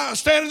I was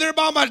standing there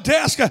by my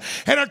desk. And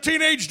her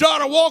teenage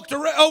daughter walked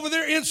over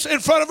there in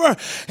front of her.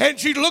 And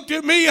she looked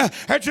at me.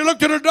 And she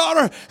looked at her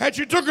daughter. And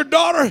she took her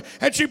daughter.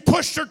 And she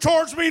pushed her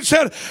towards me and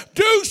said,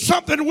 do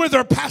something with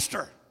her,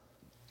 Pastor.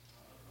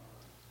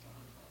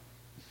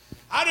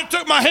 I just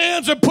took my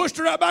hands and pushed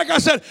her right back. I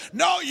said,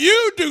 no,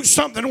 you do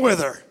something with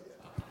her.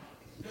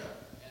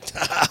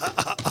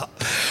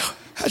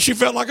 She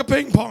felt like a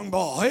ping pong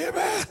ball.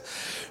 Amen.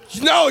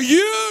 No,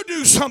 you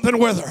do something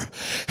with her.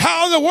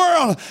 How in the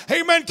world,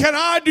 amen, can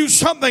I do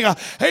something,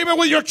 amen,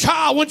 with your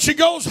child when she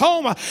goes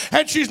home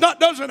and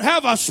doesn't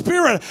have a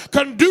spirit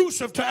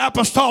conducive to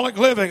apostolic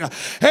living?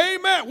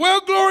 Amen.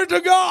 Well, glory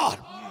to God.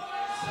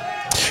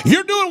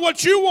 You're doing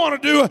what you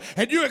want to do,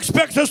 and you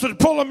expect us to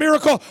pull a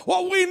miracle.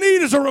 What we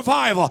need is a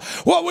revival.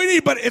 What we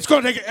need, but it's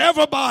going to take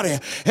everybody.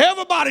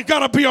 Everybody's got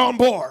to be on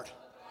board.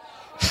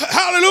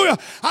 Hallelujah.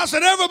 I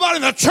said everybody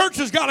in the church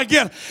has got to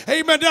get,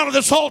 amen, down to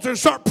this altar and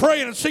start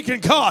praying and seeking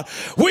God.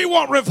 We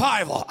want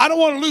revival. I don't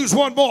want to lose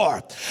one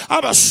more.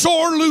 I'm a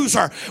sore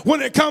loser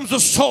when it comes to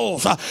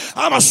souls.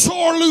 I'm a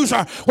sore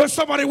loser when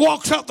somebody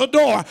walks out the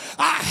door.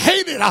 I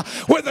hate it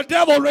when the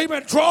devil,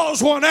 amen,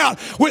 draws one out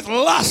with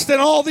lust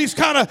and all these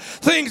kind of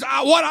things.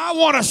 What I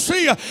want to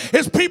see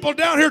is people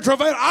down here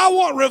travailing. I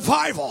want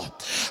revival.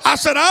 I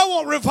said, I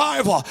want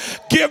revival.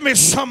 Give me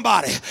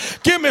somebody.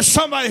 Give me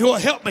somebody who will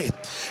help me.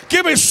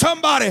 Give me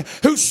somebody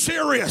who's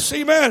serious.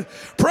 Amen.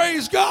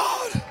 Praise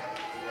God.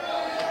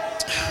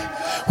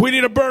 We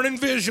need a burning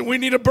vision. We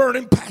need a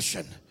burning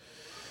passion.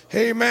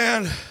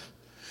 Amen.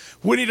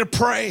 We need to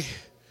pray.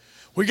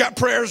 We got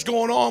prayers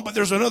going on, but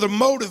there's another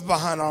motive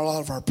behind a lot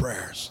of our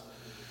prayers.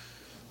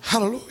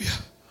 Hallelujah.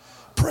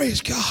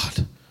 Praise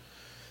God.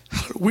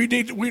 We're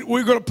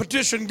going to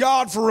petition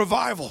God for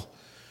revival.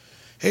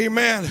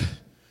 Amen.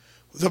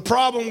 The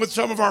problem with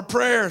some of our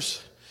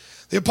prayers,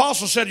 the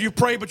apostle said you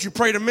pray, but you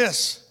pray to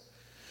miss.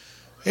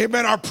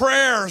 Amen. Our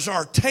prayers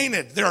are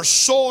tainted. They're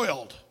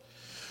soiled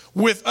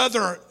with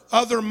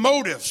other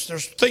motives.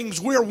 There's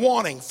things we're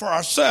wanting for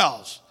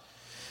ourselves.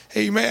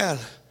 Amen.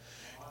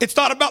 It's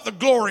not about the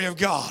glory of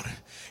God.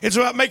 It's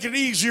about making it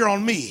easier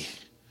on me.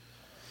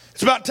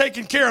 It's about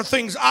taking care of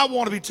things I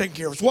want to be taken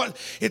care of.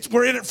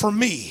 We're in it for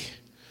me.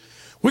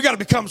 We got to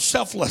become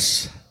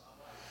selfless.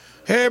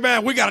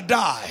 Amen. We got to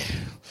die.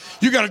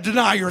 You got to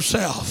deny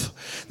yourself.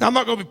 Now, I'm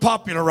not going to be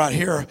popular right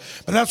here,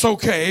 but that's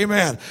okay.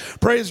 Amen.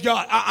 Praise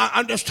God.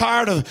 I'm just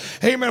tired of,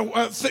 amen,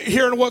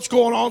 hearing what's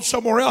going on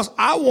somewhere else.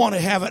 I want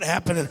to have it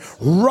happening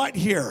right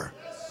here.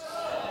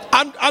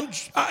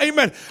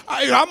 Amen.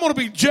 I'm going to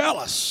be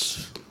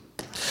jealous.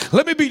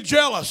 Let me be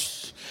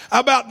jealous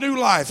about New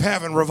Life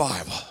having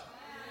revival.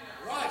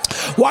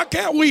 Why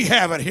can't we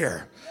have it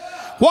here?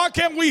 Why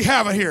can't we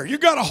have it here? You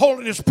got a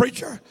holiness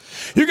preacher.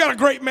 You got a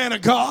great man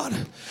of God.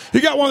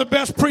 You got one of the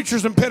best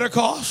preachers in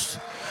Pentecost.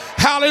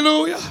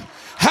 Hallelujah.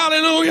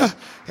 Hallelujah.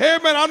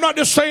 Amen. I'm not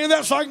just saying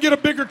that so I can get a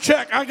bigger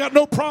check. I got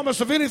no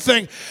promise of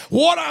anything.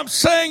 What I'm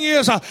saying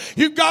is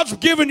God's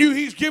given you,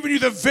 he's given you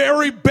the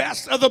very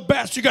best of the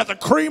best. You got the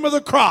cream of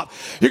the crop.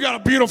 You got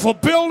a beautiful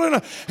building.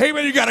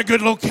 Amen. You got a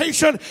good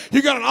location.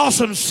 You got an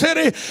awesome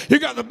city. You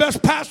got the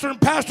best pastor and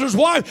pastor's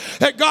wife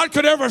that God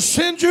could ever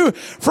send you.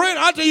 Friend,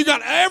 I tell you, you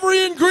got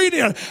every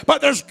ingredient,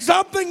 but there's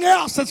something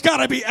else that's got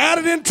to be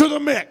added into the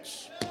mix.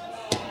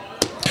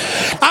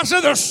 I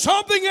said there's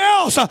something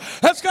else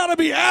that's got to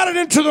be added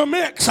into the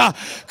mix.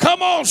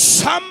 Come on,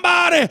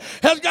 somebody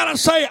has got to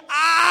say,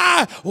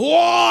 I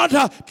want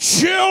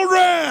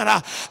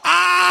children.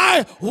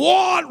 I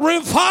want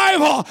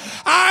revival.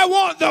 I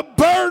want the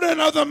burden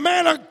of the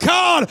man of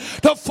God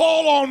to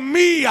fall on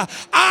me.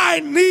 I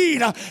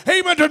need,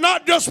 amen, to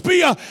not just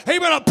be a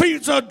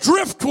piece of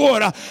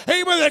driftwood,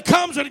 amen, that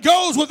comes and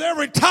goes with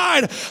every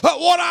tide. But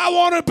what I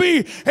want to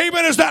be,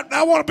 amen, is that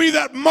I want to be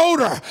that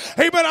motor.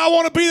 Amen, I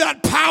want to be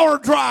that power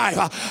drive.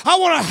 I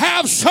want to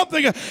have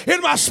something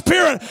in my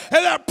spirit.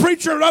 And that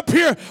preacher up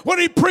here, when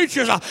he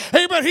preaches,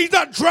 amen, he's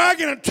not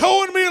dragging and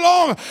towing me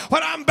along,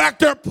 but I'm back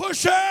there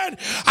pushing.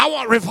 I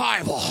want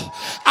revival.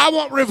 I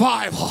want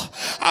revival.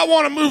 I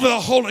want to move with the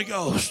Holy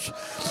Ghost.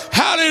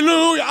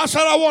 Hallelujah. I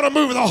said I want to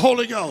move with the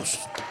Holy Ghost.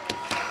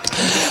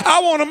 I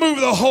want to move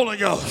with the Holy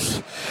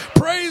Ghost.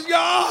 Praise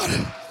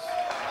God.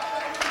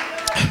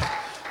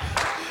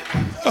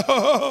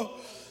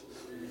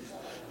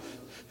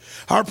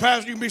 Our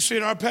pastor, you can be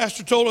seeing, our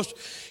pastor told us,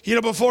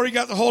 before he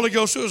got the Holy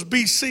Ghost, it was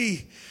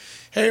BC.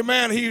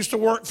 Amen. He used to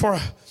work for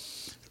a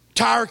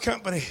tire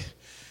company,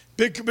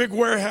 big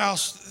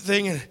warehouse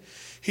thing. And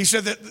he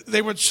said that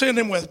they would send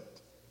him with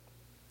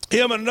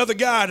him and another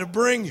guy to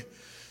bring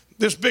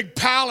this big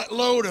pallet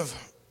load of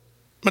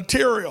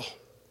material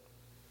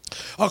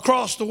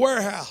across the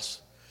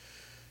warehouse.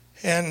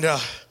 And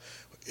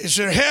it's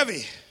heavy.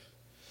 He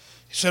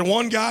said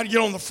one guy would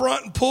get on the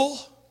front and pull.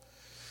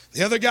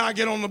 The other guy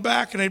get on the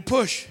back and they'd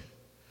push.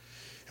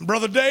 And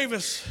Brother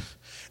Davis,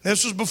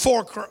 this was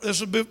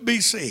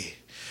BC.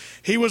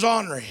 He was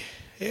ornery.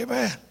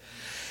 Amen.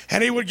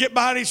 And he would get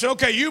behind and he said,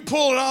 okay, you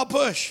pull and I'll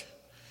push.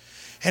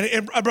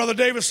 And Brother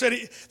Davis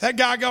said that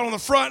guy got on the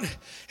front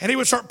and he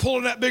would start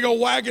pulling that big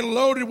old wagon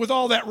loaded with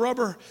all that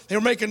rubber. They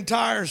were making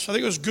tires. I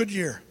think it was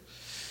Goodyear.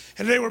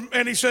 And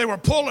he said they were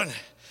pulling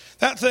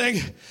that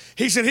thing.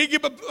 He said he'd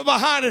get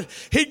behind it.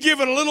 He'd give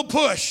it a little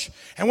push.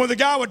 And when the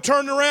guy would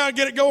turn around and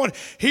get it going,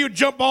 he would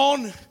jump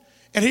on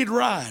and he'd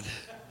ride.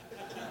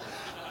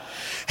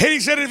 And he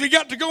said if he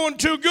got to going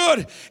too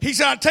good, he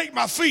said I'd take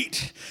my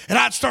feet and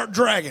I'd start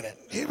dragging it.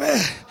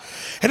 Amen.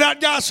 And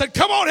that guy said,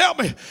 come on, help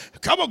me.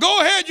 Come on,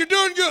 go ahead, you're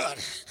doing good.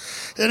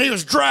 And he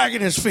was dragging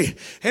his feet.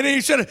 And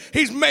he said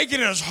he's making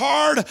it as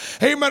hard,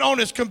 amen, on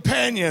his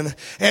companion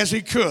as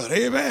he could.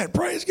 Amen.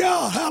 Praise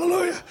God.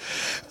 Hallelujah.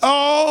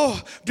 Oh,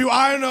 do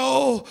I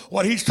know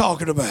what he's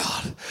talking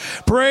about?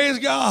 Praise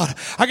God.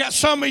 I got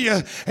some of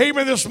you,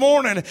 amen, this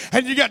morning,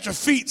 and you got your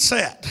feet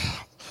set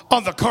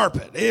on the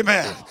carpet.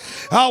 Amen.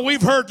 Oh,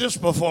 we've heard this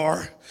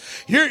before.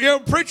 You're a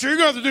preacher, you're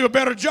going to have to do a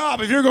better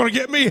job if you're going to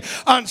get me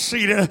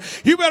unseated.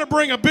 You better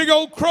bring a big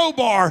old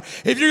crowbar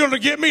if you're going to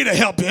get me to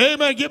help you.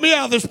 Amen. Get me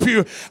out of this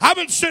pew. I've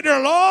been sitting here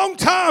a long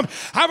time.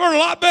 I've heard a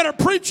lot better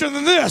preaching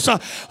than this.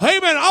 Amen.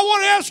 I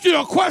want to ask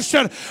you a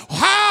question.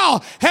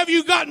 How have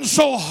you gotten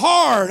so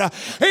hard,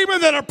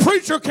 amen, that a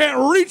preacher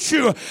can't reach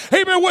you,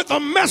 amen, with a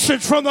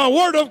message from the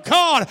Word of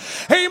God?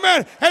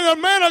 Amen. And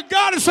the man of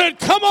God has said,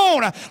 come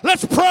on,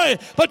 let's pray.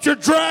 But you're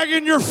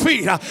dragging your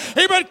feet.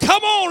 Amen.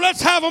 Come on,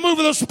 let's have a move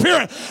of the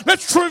Spirit.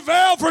 Let's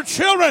travail for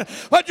children,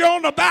 but you're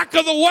on the back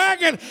of the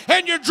wagon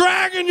and you're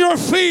dragging your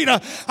feet.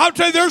 I'll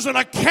tell you, there's an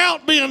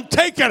account being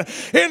taken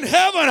in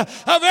heaven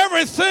of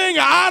everything,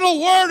 idle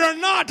word or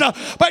not.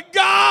 But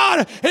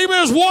God,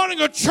 amen, is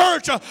wanting a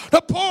church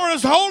to pour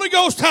His Holy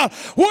Ghost out.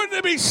 Wouldn't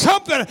it be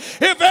something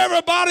if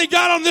everybody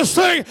got on this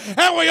thing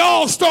and we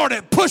all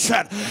started pushing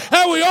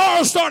and we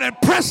all started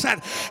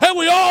pressing and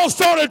we all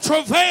started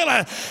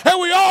travailing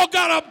and we all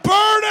got a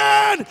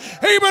burden,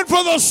 even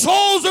for the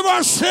souls of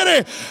our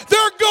city.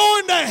 They're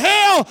going to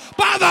hell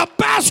by the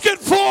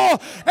basketful,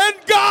 and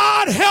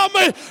God help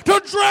me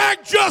to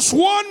drag just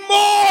one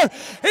more.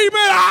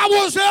 Amen. I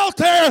was out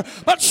there,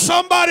 but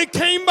somebody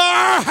came by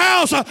our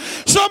house.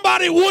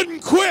 Somebody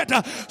wouldn't quit.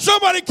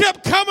 Somebody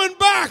kept coming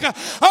back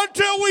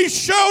until we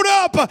showed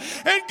up,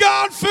 and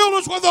God filled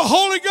us with the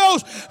Holy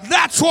Ghost.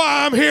 That's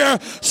why I'm here.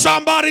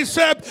 Somebody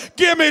said,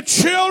 give me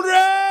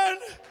children.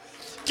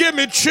 Give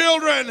me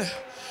children.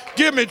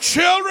 Give me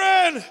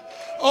children,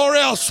 or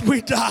else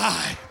we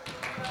die.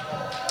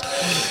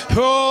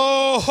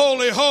 Oh,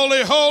 holy,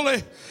 holy,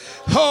 holy,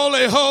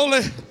 holy,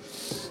 holy,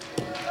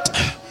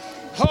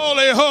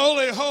 holy,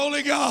 holy,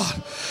 holy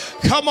God.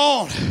 Come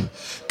on,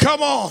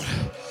 come on,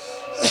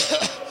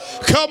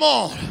 come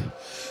on,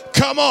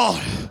 come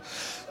on.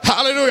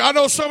 Hallelujah. I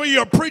know some of you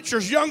are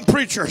preachers, young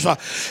preachers.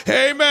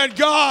 Amen.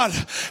 God,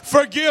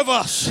 forgive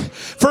us.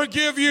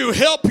 Forgive you.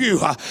 Help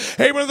you.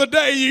 Amen. The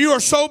day you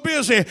are so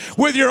busy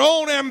with your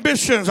own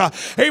ambitions.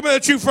 Amen.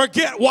 That you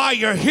forget why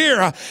you're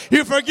here.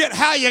 You forget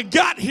how you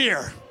got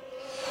here.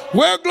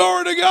 Well,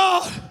 glory to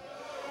God.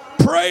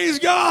 Praise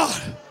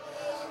God.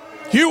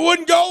 You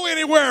wouldn't go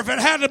anywhere if it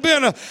hadn't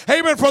been,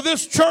 amen, for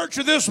this church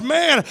or this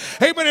man,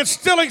 amen,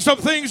 instilling some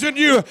things in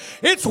you.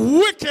 It's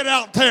wicked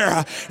out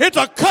there. It's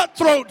a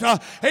cutthroat,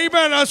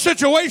 amen, a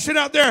situation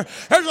out there.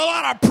 There's a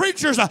lot of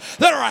preachers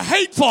that are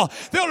hateful.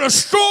 They'll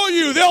destroy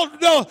you.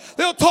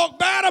 They'll talk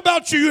bad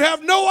about you. You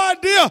have no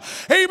idea.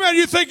 Amen.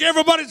 You think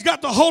everybody's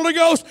got the Holy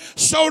Ghost?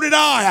 So did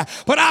I.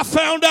 But I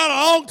found out a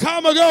long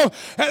time ago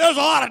that there's a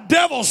lot of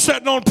devils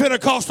sitting on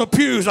Pentecostal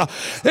pews. Amen.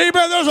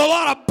 There's a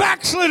lot of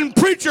backslidden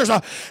preachers.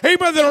 Amen.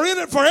 That are in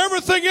it for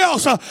everything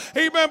else,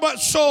 amen, but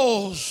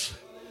souls.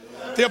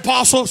 The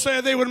apostle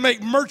said they would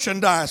make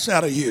merchandise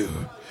out of you.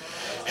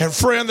 And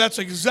friend, that's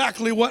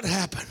exactly what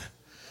happened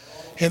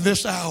in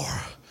this hour.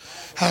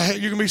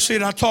 You can be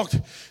seated. I talked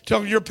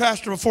to your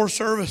pastor before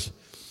service,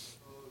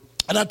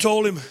 and I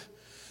told him,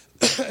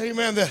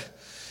 amen, that,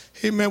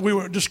 amen, we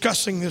were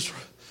discussing this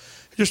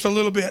just a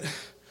little bit,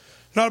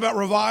 not about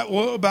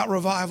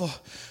revival,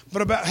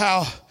 but about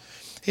how,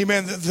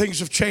 amen, that things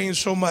have changed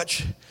so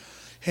much.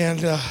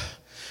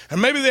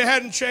 And maybe they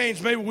hadn't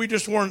changed. Maybe we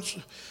just weren't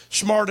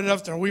smart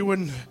enough, or we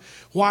weren't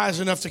wise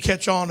enough to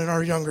catch on in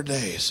our younger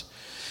days.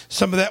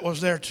 Some of that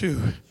was there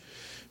too.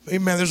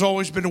 Amen. There's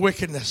always been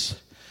wickedness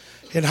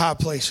in high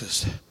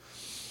places.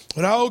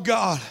 But oh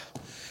God,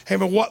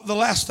 amen, what the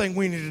last thing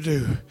we need to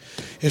do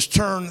is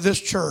turn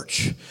this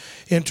church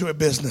into a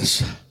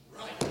business.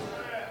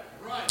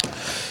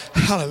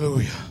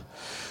 Hallelujah.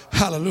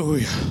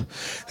 Hallelujah.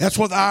 That's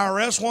what the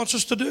IRS wants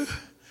us to do.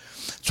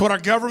 That's what our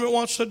government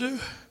wants to do.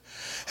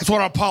 That's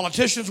what our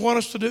politicians want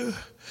us to do.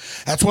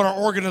 That's what our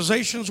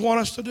organizations want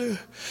us to do.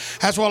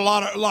 That's what a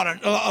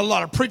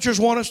lot of preachers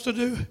want us to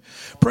do.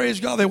 Praise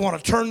God. They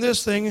want to turn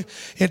this thing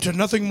into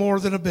nothing more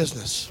than a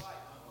business.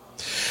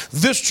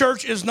 This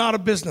church is not a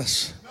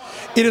business.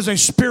 It is a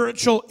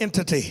spiritual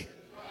entity.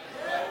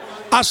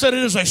 I said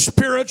it is a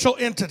spiritual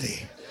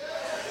entity.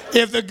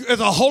 If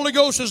the Holy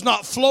Ghost is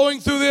not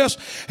flowing through this,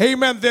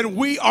 amen, then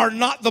we are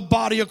not the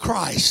body of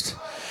Christ.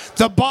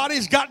 The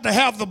body's got to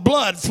have the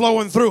blood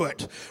flowing through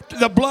it.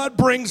 The blood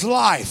brings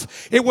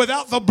life. And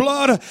without the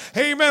blood,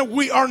 amen,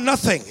 we are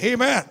nothing.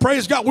 Amen.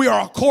 Praise God. We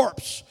are a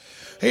corpse.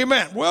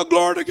 Amen. Well,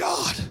 glory to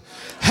God.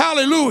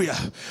 Hallelujah.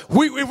 If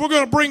we're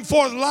going to bring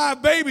forth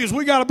live babies,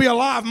 we got to be a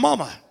live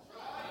mama.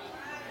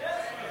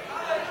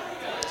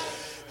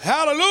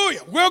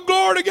 Hallelujah. Well,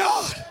 glory to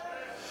God.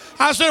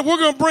 I said, we're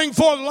going to bring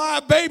forth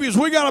live babies,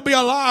 we got to be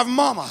a live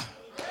mama.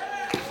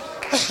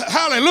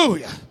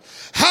 Hallelujah.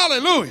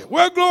 Hallelujah.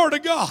 Well, glory to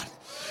God.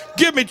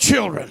 Give me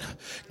children.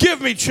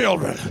 Give me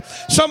children.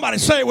 Somebody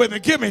say it with me.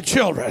 Give me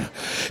children.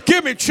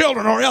 Give me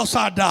children or else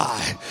I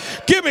die.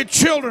 Give me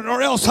children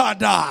or else I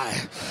die.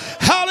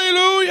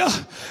 Hallelujah.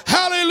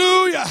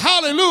 Hallelujah.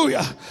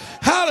 Hallelujah.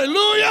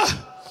 Hallelujah.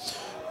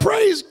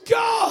 Praise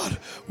God.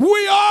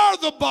 We are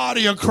the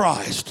body of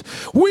Christ.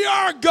 We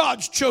are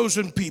God's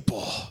chosen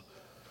people.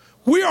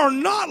 We are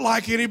not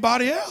like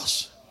anybody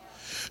else.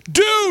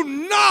 Do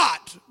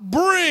not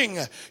bring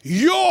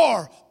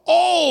your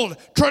old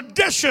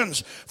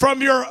traditions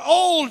from your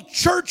old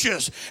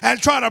churches and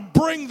try to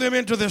bring them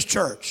into this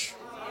church.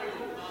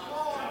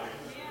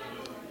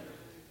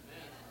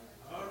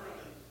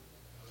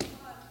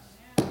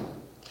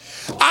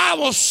 I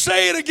will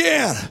say it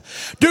again.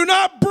 Do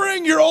not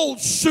bring your old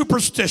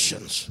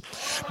superstitions.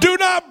 Do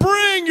not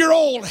bring your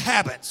old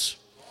habits.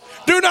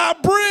 Do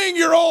not bring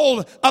your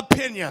old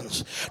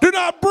opinions. Do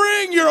not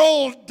bring your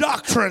old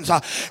doctrines,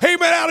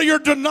 amen, out of your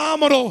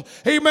denominational,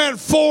 amen,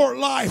 for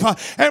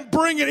life, and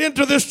bring it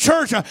into this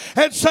church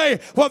and say,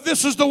 well,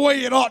 this is the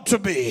way it ought to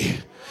be.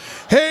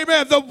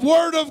 Amen. The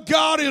Word of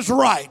God is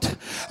right.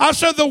 I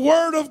said the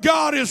Word of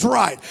God is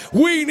right.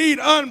 We need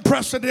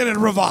unprecedented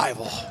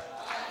revival.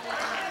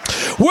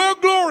 Well,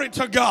 glory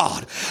to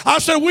God. I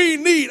said we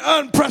need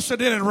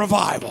unprecedented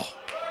revival.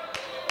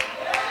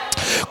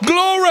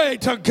 Glory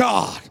to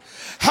God.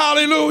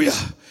 Hallelujah.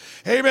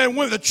 Amen.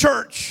 When the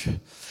church,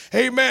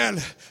 amen,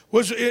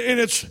 was in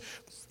its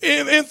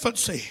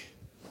infancy,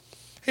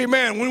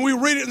 amen, when we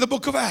read it in the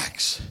book of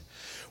Acts,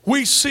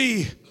 we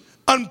see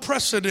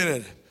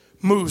unprecedented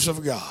moves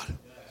of God.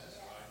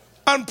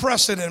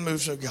 Unprecedented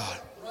moves of God.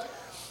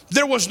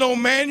 There was no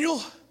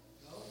manual.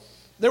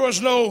 There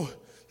was no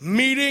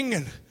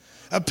meeting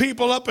and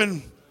people up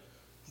in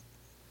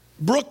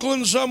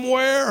Brooklyn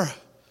somewhere,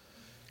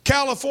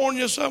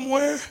 California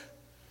somewhere.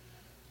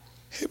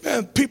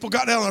 Amen. People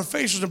got down on their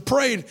faces and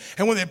prayed,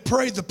 and when they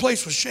prayed, the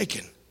place was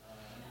shaking.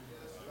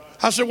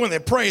 I said, when they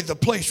prayed, the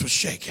place was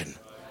shaking.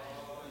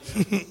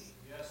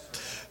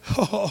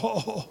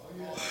 Oh,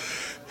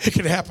 it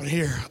can happen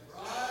here.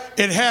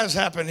 It has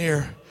happened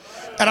here,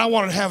 and I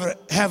want to have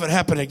it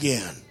happen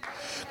again.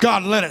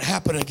 God, let it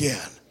happen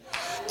again.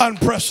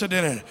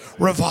 Unprecedented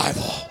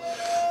revival.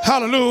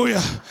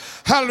 Hallelujah.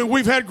 Hallelujah.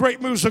 We've had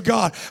great moves of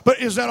God, but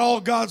is that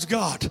all God's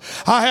got?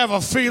 I have a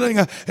feeling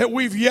that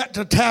we've yet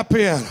to tap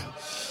in.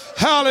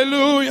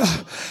 Hallelujah.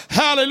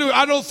 Hallelujah.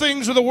 I know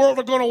things in the world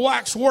are going to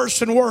wax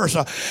worse and worse,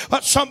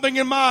 but something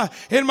in my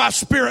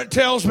spirit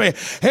tells me,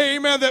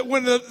 amen, that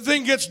when the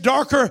thing gets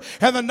darker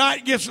and the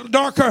night gets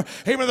darker,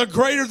 amen, the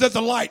greater that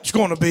the light's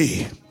going to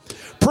be.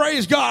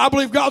 Praise God. I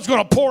believe God's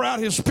going to pour out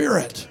his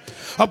Spirit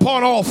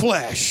upon all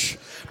flesh.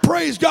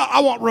 Praise God.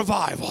 I want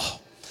revival.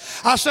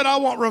 I said, I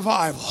want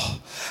revival.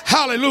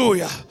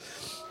 Hallelujah.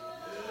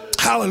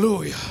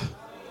 Hallelujah.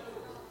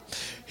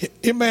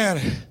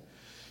 Amen.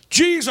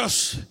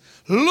 Jesus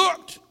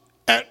looked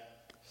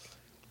at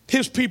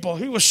his people.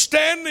 He was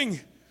standing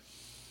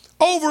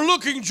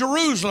overlooking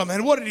Jerusalem.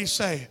 And what did he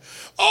say?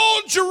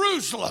 Oh,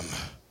 Jerusalem.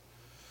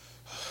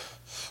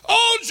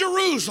 Oh,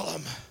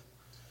 Jerusalem,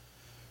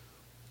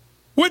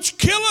 which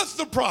killeth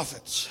the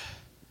prophets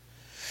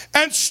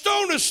and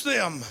stonest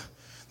them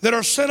that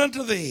are sent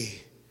unto thee.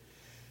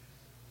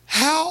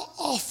 How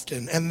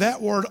often, and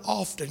that word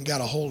often got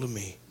a hold of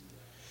me.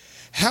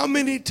 How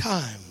many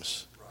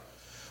times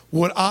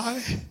would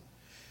I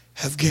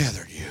have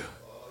gathered you?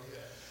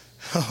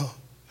 Oh,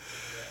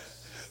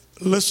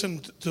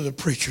 listen to the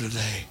preacher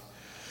today.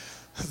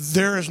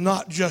 There is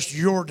not just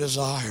your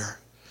desire,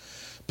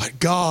 but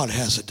God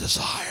has a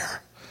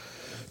desire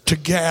to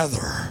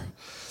gather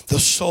the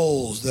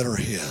souls that are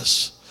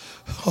his.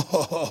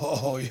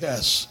 Oh,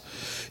 yes.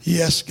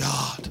 Yes,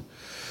 God.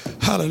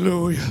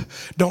 Hallelujah.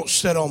 Don't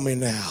sit on me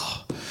now.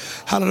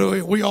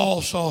 Hallelujah. We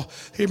all saw,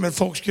 amen,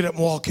 folks get up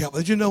and walk out.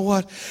 But you know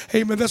what?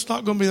 Amen, that's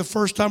not going to be the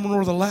first time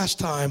nor the last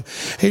time.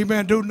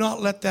 Amen, do not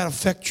let that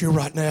affect you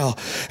right now.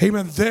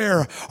 Amen,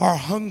 there are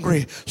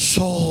hungry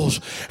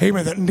souls,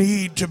 amen, that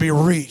need to be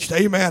reached.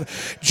 Amen.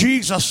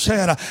 Jesus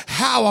said,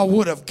 how I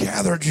would have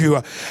gathered you.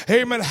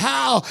 Amen,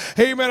 how,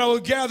 amen, I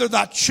would gather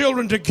thy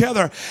children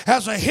together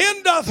as a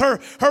hen doth her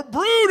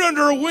brood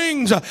under her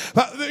wings.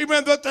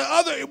 Amen, but the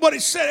other, what he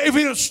said, if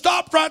he had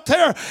stopped right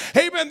there,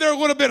 amen, there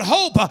would have been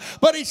hope.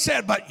 But he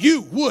said, but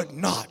you would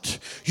not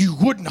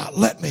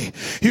let me.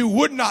 You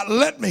would not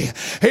let me.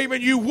 Amen.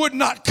 You would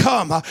not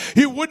come.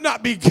 You would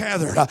not be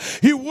gathered.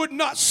 You would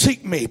not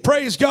seek me.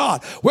 Praise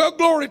God. Well,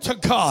 glory to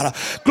God.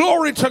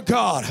 Glory to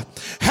God.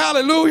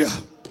 Hallelujah.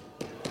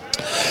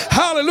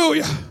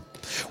 Hallelujah.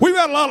 We've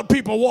had a lot of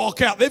people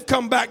walk out. They've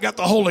come back, got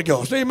the Holy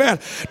Ghost. Amen.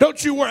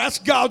 Don't you worry. That's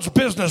God's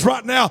business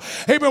right now.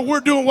 Amen.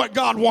 We're doing what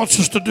God wants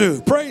us to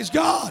do. Praise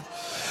God.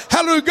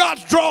 Hallelujah.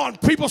 God's drawing.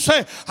 People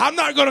say, I'm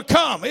not going to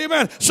come.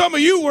 Amen. Some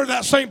of you were in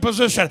that same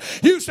position.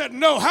 You said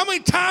no. How many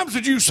times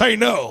did you say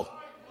no?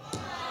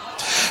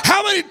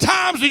 How many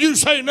times did you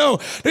say no?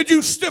 Did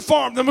you stiff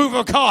arm the move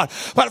of God?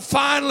 But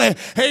finally,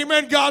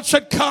 amen, God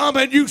said, come,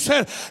 and you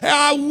said,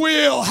 I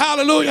will.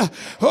 Hallelujah.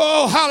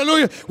 Oh,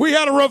 hallelujah. We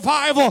had a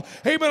revival,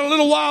 amen, a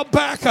little while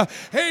back.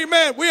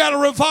 Amen. We had a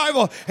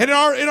revival in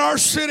our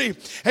city.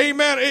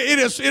 Amen. It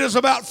is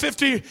about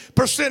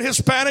 50%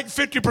 Hispanic,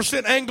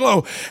 50%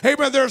 Anglo.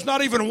 Amen. There's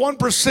not even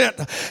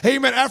 1%,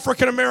 amen,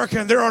 African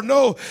American. There are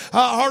no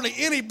hardly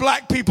any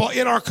black people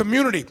in our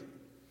community.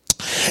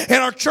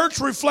 And our church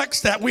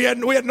reflects that. We had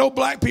no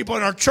black people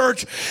in our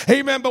church,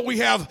 amen, but we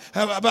have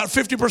about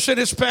 50%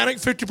 Hispanic,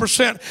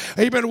 50%,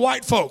 amen,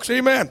 white folks,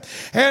 amen.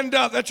 And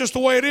that's just the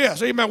way it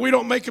is, amen. We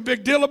don't make a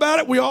big deal about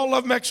it. We all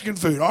love Mexican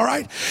food, all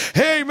right?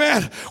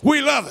 Amen.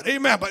 We love it,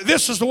 amen. But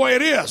this is the way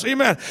it is,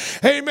 amen.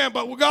 Amen.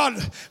 But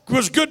God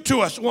was good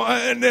to us.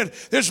 And then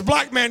this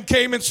black man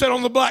came and sat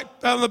on the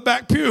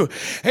back pew,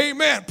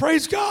 amen.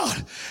 Praise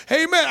God,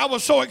 amen. I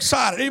was so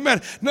excited,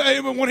 amen.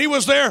 When he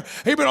was there,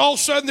 amen, all of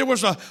a sudden there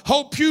was a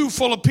whole pew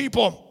full of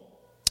people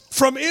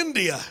from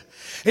India,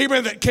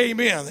 amen, that came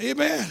in,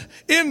 amen.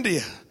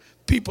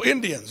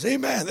 Indians,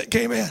 amen, that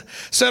came in,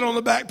 sat on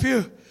the back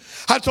pew.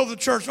 I told the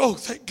church, oh,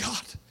 thank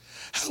God,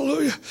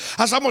 hallelujah.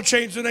 I said, I'm going to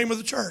change the name of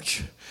the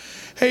church,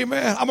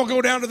 amen. I'm going to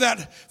go down to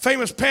that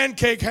famous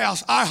pancake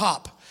house,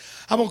 IHOP.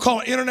 I'm going to call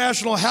it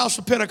International House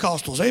of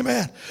Pentecostals.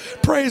 Amen.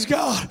 Praise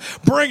God.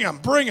 Bring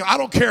them. I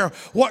don't care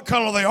what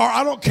color they are.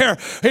 I don't care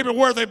even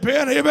where they've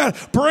been. Amen.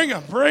 Bring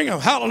them.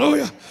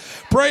 Hallelujah.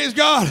 Praise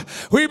God.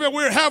 We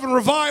were having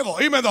revival.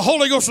 Amen. The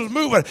Holy Ghost was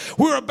moving.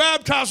 We were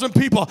baptizing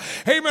people.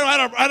 Amen.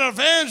 I had an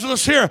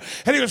evangelist here,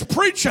 and he was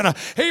preaching.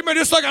 Amen.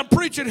 Just like I'm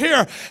preaching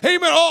here.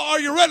 Amen. Oh, are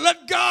you ready?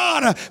 Let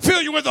God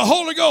fill you with the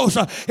Holy Ghost.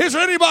 Is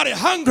there anybody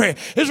hungry?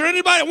 Is there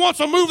anybody that wants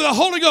to move of the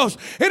Holy Ghost?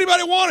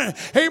 Anybody want it?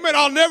 Amen.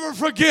 I'll never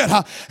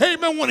forget.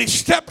 Amen. When he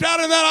stepped out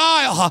in that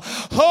aisle.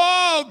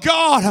 Oh,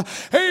 God.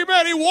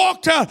 Amen. He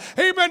walked out.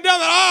 Amen. Down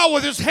that aisle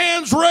with his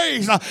hands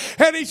raised.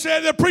 And he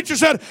said, the preacher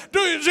said,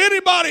 does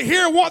anybody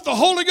here want the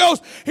Holy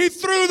Ghost? He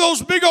threw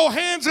those big old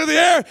hands in the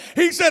air.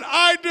 He said,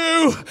 I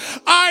do.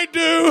 I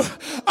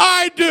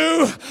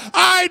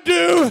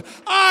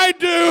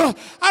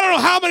don't know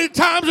how many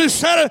times he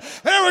said it.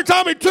 Every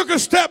time he took a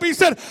step, he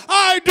said,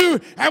 I do.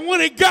 And when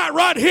he got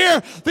right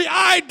here, the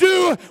I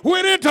do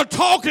went into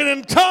talking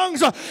in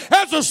tongues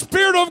as the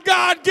Spirit of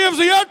God gives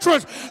the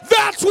utterance.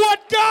 That's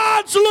what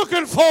God's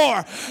looking for.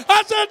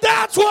 I said,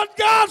 that's what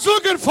God's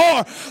looking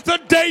for. The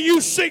day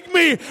you seek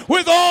me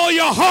with all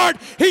your heart,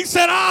 he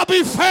said, I'll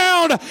be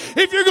found.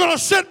 If you're going to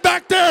sit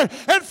back there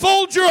and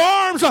fold your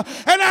arms and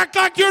act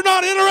like you're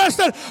not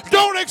interested,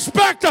 don't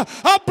expect a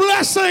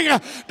blessing.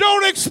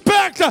 Don't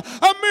expect a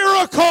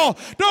miracle.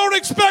 Don't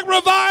expect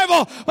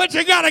revival. But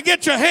you got to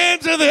get your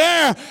hands in the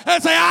air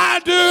and say, I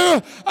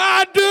do.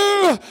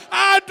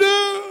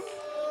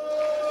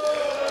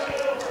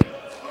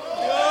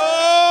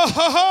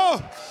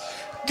 Oh,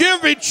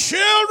 give me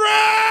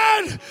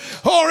children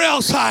or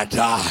else I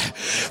die.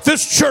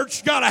 This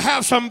church got to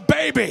have some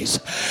babies.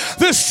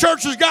 This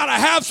church has got to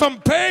have some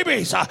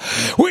babies.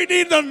 We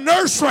need the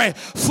nursery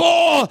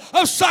full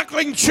of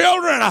suckling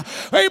children.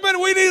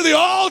 Amen. We need the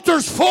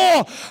altars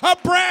full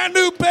of brand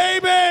new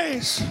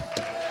babies.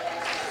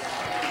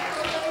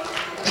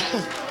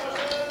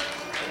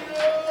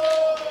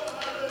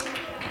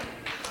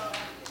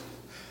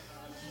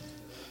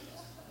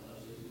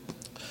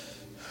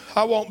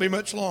 I won't be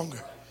much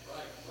longer.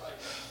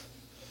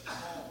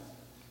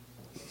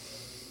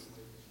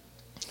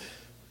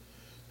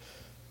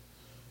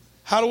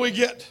 How do we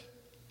get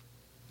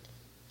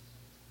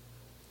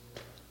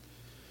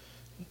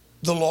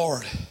the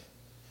Lord?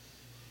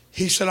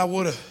 He said, I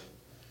would have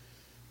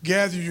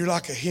gathered you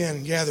like a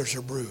hen gathers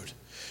her brood.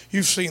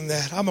 You've seen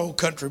that. I'm an old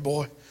country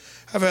boy.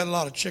 I've had a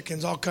lot of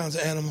chickens, all kinds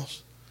of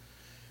animals.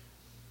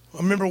 I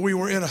remember we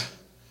were in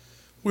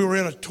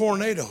a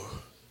tornado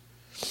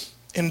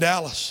in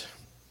Dallas,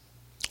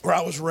 where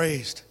I was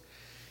raised.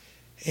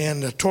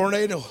 And a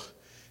tornado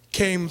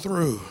came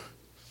through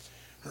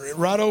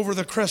right over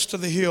the crest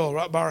of the hill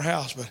right by our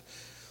house. But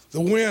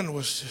the wind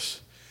was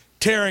just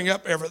tearing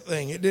up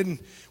everything.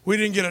 We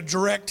didn't get a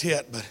direct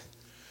hit, but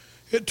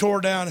it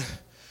tore down,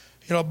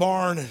 a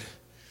barn and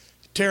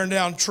tearing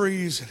down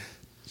trees. And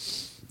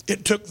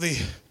it took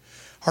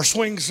our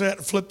swing set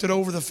and flipped it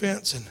over the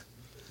fence, and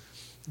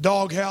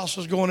dog house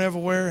was going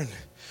everywhere. And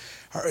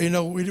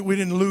we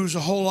didn't lose a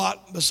whole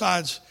lot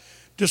besides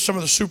just some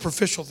of the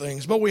superficial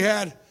things. But we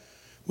had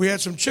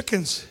some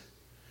chickens.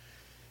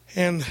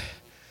 And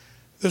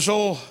this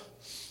old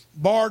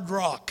Barred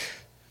Rock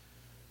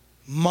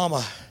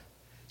mama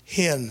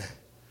hen,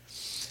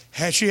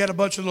 she had a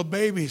bunch of little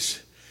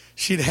babies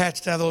she'd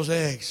hatched out of those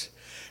eggs.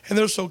 And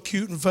they're so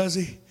cute and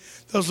fuzzy,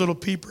 those little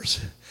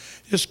peepers.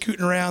 Just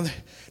scooting around,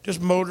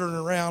 just motoring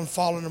around,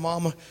 following the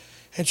mama.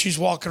 And she's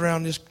walking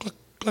around just click,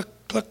 click,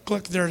 click,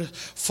 click. They're just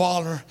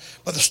following her.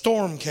 But the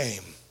storm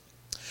came.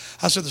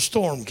 I said, the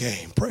storm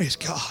came. Praise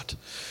God.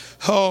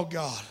 Oh,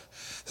 God.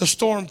 the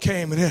storm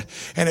came and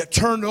it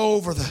turned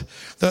over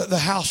the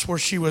house where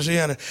she was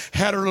in and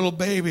had her little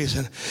babies.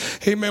 And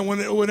amen,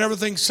 when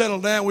everything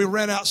settled down, we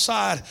ran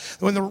outside.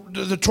 When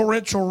the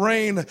torrential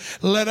rain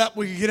let up,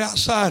 we could get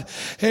outside.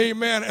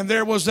 Amen. And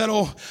there was that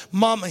old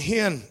mama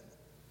hen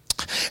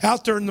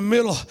out there in the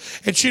middle,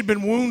 and she'd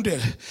been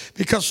wounded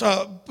because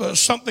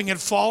something had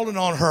fallen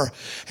on her.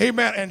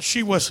 Amen. And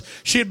she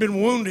had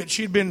been wounded.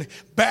 She'd been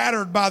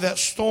battered by that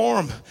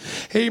storm.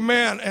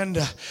 Amen. And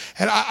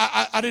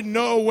I didn't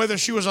know whether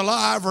she was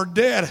alive or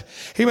dead.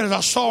 Amen. As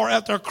I saw her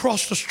out there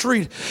across the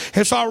street,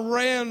 and so I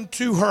ran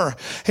to her.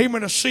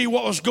 Amen. To see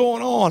what was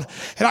going on,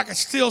 and I could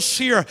still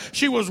see her.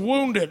 She was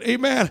wounded.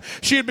 Amen.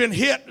 She had been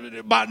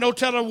hit by no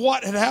telling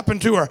what had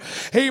happened to her.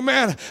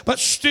 Amen. But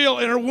still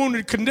in her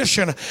wounded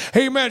condition.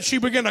 Amen. She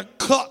began to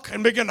cluck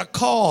and began to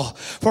call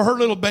for her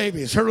little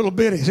babies, her little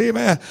bitties.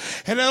 Amen.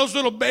 And those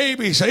little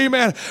babies,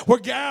 amen, were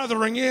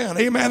gathering in.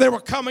 Amen. They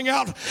were coming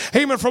out,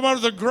 amen, from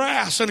under the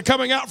grass and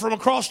coming out from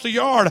across the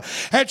yard.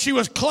 And she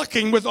was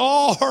clucking with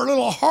all her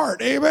little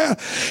heart. Amen.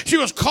 She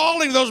was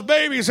calling those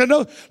babies, and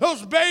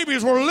those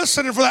babies were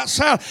listening for that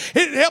sound.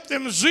 It helped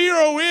them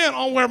zero in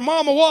on where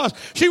mama was.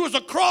 She was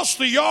across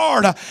the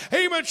yard.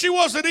 Amen. She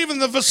wasn't even in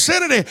the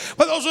vicinity.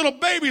 But those little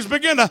babies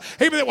began to,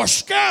 amen, they were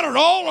scattered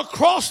all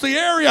across the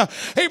area.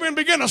 Amen.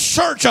 Began to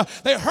search.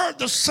 They heard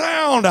the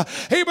sound,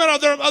 amen,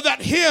 of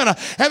that hen,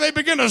 and they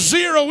began to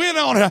zero in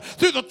on it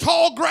through the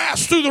tall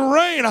grass, through the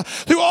rain,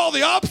 through all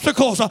the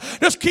obstacles.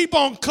 Just keep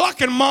on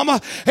clucking, mama.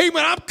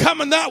 Amen. I'm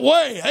coming that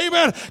way.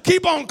 Amen.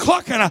 Keep on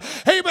clucking. Amen.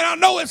 I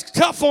know it's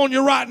tough on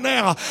you right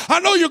now. I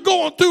know you're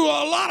going through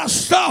a lot of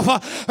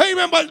stuff.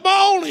 Amen. But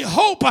my only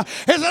hope is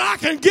that I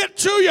can get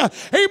to you.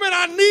 Amen.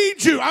 I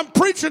need you. I'm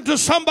preaching to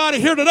somebody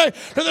here today,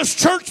 to this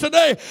church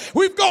today.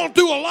 We've gone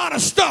through a lot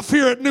of stuff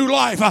here at New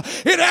Life.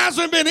 It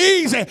hasn't been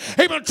easy.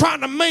 Amen.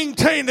 Trying to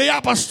maintain the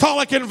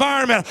apostolic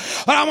environment.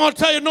 But I'm going to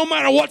tell you, no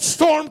matter what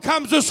storm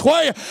comes this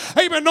way,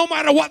 amen, no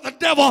matter what the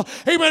devil,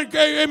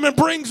 amen,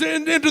 brings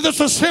into this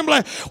assembly,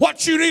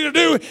 what you need to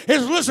do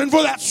is listen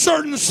for that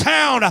certain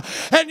sound.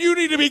 And you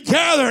need to be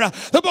gathered.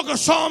 The book of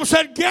Psalms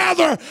said,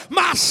 gather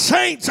my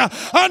saints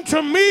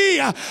unto me.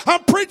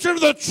 I'm preaching to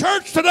the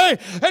church today,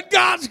 and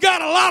God's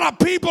got a lot of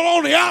people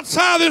on the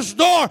outside of this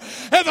door,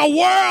 and the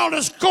world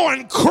is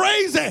going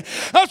crazy.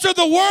 I said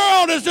the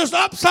world is just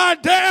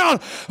upside down.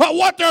 But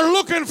what they're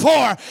looking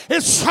for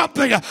is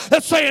something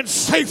that's saying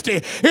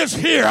safety is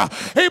here.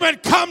 Amen.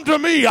 Come to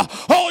me,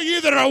 all ye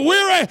that are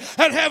weary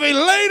and heavy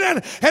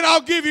laden, and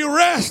I'll give you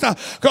rest.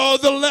 Go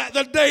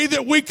the day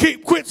that we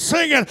quit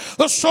singing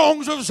the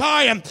songs of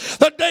Zion,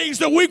 the days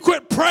that we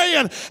quit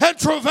praying and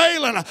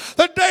travailing,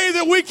 the day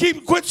that we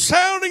quit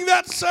sounding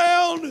that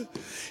sound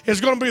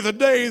is going to be the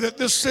day that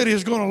this city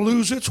is going to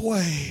lose its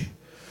way.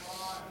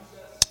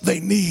 They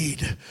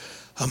need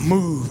a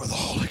move of the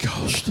Holy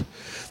Ghost.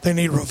 They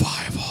need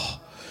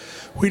revival.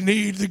 We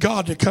need the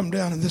God to come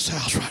down in this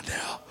house right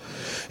now.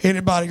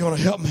 Anybody going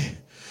to help me?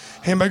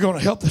 Anybody going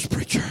to help this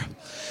preacher?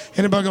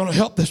 Anybody going to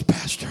help this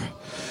pastor?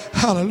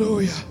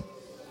 Hallelujah.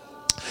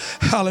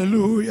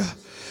 Hallelujah.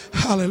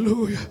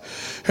 Hallelujah.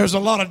 There's a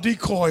lot of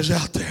decoys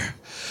out there.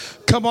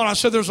 Come on, I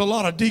said there's a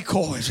lot of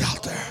decoys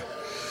out there.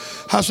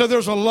 I said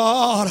there's a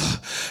lot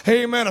of,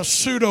 amen, of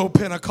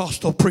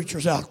pseudo-Pentecostal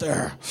preachers out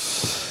there.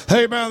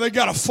 Amen, they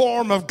got a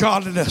form of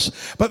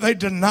godliness, but they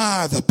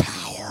deny the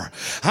power.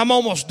 I'm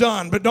almost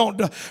done, but don't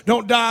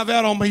dive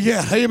out on me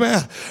yet.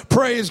 Amen.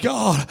 Praise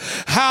God.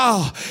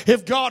 How,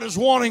 if God is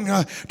wanting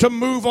to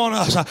move on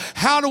us,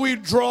 how do we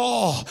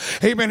draw,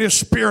 amen, His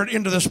Spirit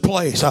into this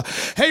place?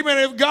 Amen.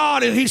 If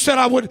God, He said,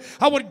 I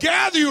would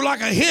gather you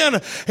like a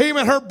hen,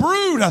 amen, her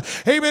brood.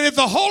 Amen. If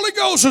the Holy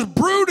Ghost is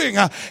brooding,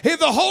 if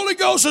the Holy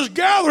Ghost is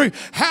gathering,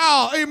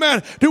 how,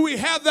 amen, do we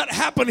have that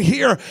happen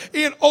here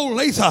in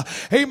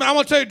Olathe? Amen. I'm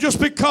going to tell you, just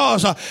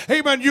because,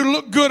 amen, you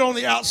look good on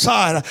the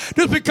outside,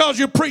 just because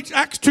you preach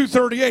Acts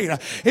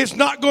 2:38, it's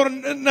not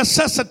going to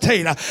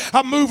necessitate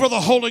a move of the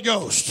Holy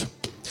Ghost.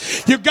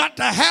 You've got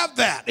to have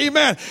that.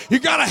 Amen. You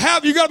got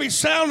to be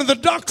sound in the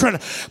doctrine.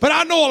 But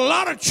I know a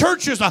lot of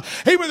churches,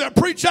 even that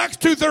preach Acts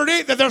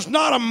 2:38, that there's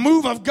not a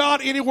move of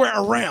God anywhere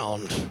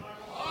around.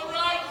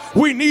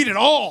 We need it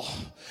all.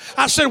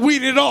 I said we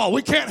need it all.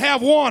 We can't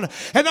have one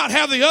and not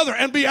have the other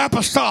and be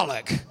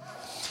apostolic.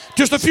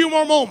 Just a few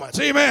more moments.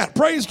 Amen.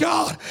 Praise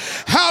God.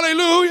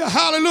 Hallelujah.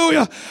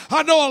 Hallelujah.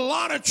 I know a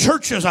lot of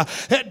churches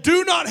that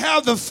do not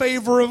have the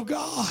favor of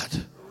God.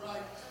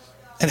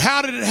 And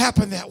how did it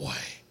happen that way?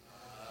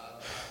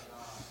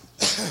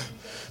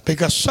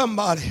 Because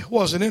somebody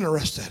wasn't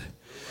interested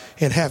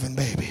in having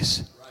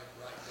babies.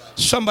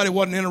 Somebody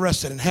wasn't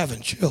interested in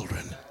having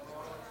children.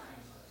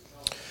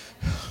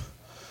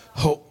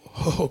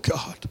 Oh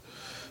God.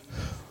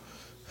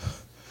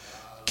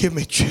 Give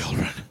me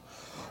children,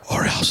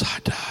 or else I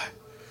die.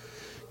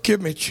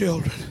 Give me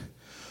children,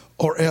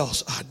 or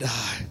else I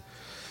die.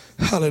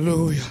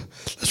 Hallelujah.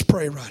 Let's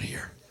pray right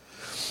here.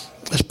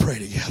 Let's pray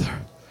together.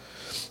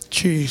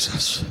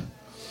 Jesus.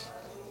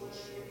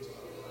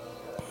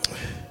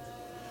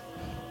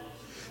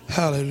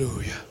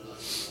 Hallelujah.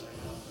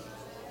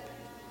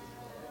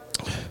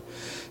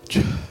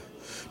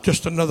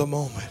 just another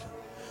moment.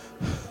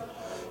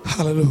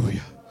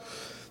 Hallelujah.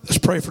 Let's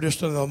pray for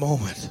just another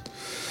moment.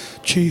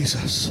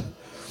 Jesus,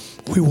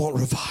 we want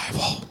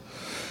revival.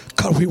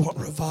 God, we want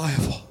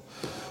revival.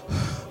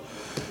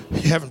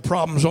 You're having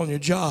problems on your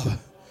job.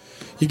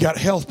 You got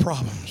health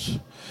problems.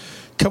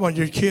 Come on,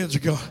 your kids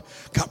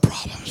got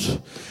problems.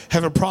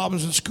 Having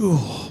problems in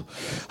school.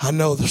 I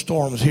know the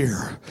storm's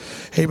here.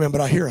 Amen.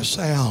 But I hear a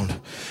sound.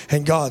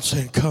 And God's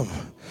saying, come.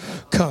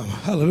 Come.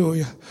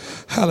 Hallelujah.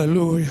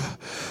 Hallelujah.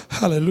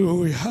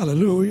 Hallelujah.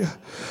 Hallelujah.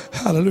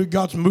 Hallelujah.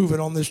 God's moving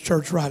on this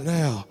church right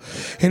now.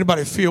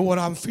 Anybody feel what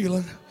I'm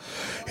feeling?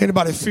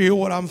 Anybody feel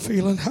what I'm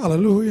feeling?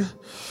 Hallelujah.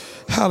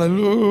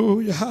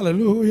 Hallelujah,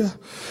 hallelujah,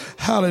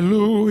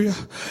 hallelujah.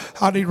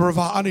 I need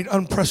revival. I need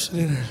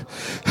unprecedented.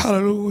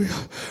 Hallelujah.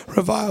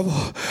 Revival.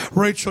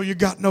 Rachel, you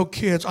got no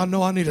kids. I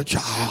know I need a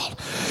child.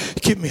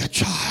 Give me a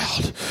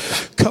child.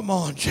 Come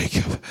on,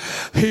 Jacob.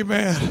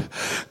 Amen.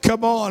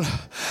 Come on.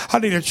 I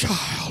need a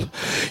child.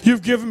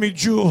 You've given me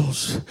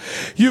jewels.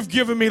 You've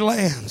given me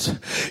lands.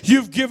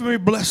 You've given me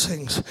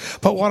blessings.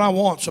 But what I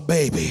want's a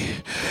baby.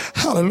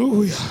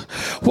 Hallelujah.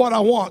 What I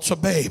want's a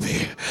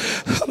baby.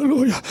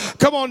 Hallelujah.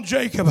 Come on,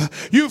 Jacob.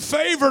 You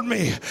favored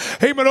me.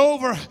 Amen.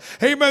 Over,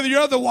 amen,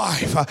 your other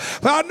wife.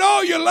 But I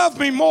know you love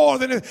me more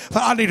than it.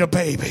 But I need a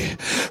baby.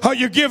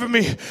 You've given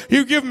me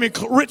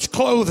rich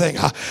clothing.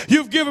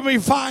 You've given me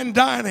fine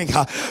dining.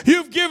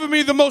 You've given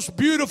me the most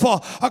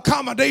beautiful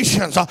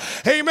accommodations.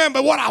 Amen.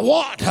 But what I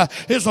want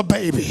is a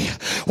baby.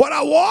 What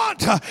I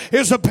want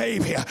is a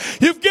baby.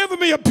 You've given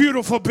me a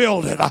beautiful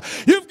building.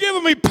 You've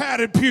given me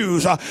padded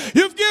pews.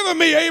 You've given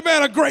me,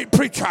 amen, a great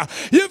preacher.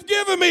 You've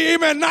given me,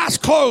 amen, nice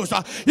clothes.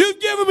 You've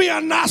given me a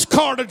nice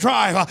car to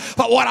drive.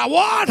 But what I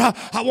want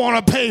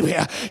a baby.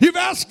 You've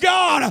asked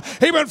God,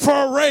 amen, for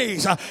a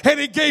raise, and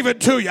He gave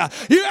it to you.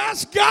 You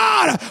asked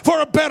God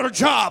for a better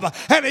job,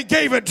 and He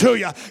gave it to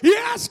you. You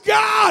asked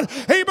God,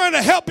 amen,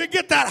 to help you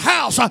get that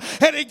house,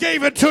 and He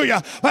gave it to you.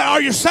 But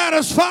are you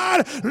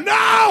satisfied?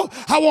 No,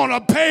 I want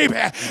a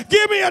baby.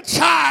 Give me a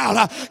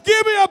child.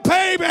 Give me a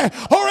baby,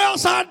 or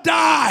else I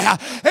die.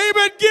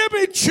 Amen. Give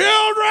me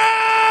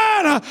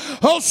children.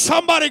 Oh,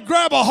 somebody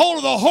grab a hold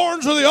of the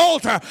horns of the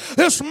altar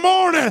this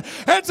morning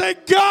and say,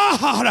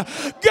 God,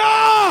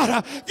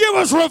 give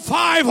us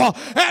revival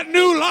and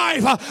new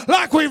life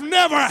like we've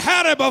never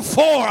had it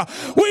before.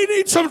 We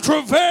need some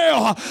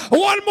travail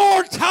one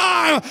more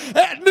time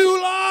at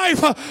new life.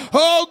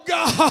 Oh,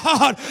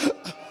 God.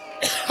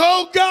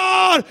 Oh,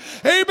 God,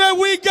 amen,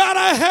 we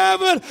gotta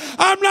have it.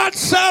 I'm not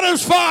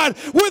satisfied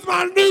with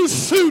my new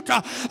suit.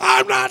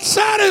 I'm not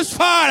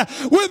satisfied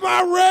with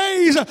my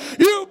raise.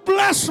 You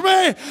bless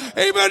me,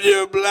 amen,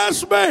 you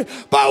bless me.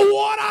 But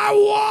what I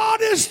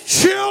want is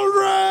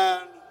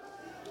children.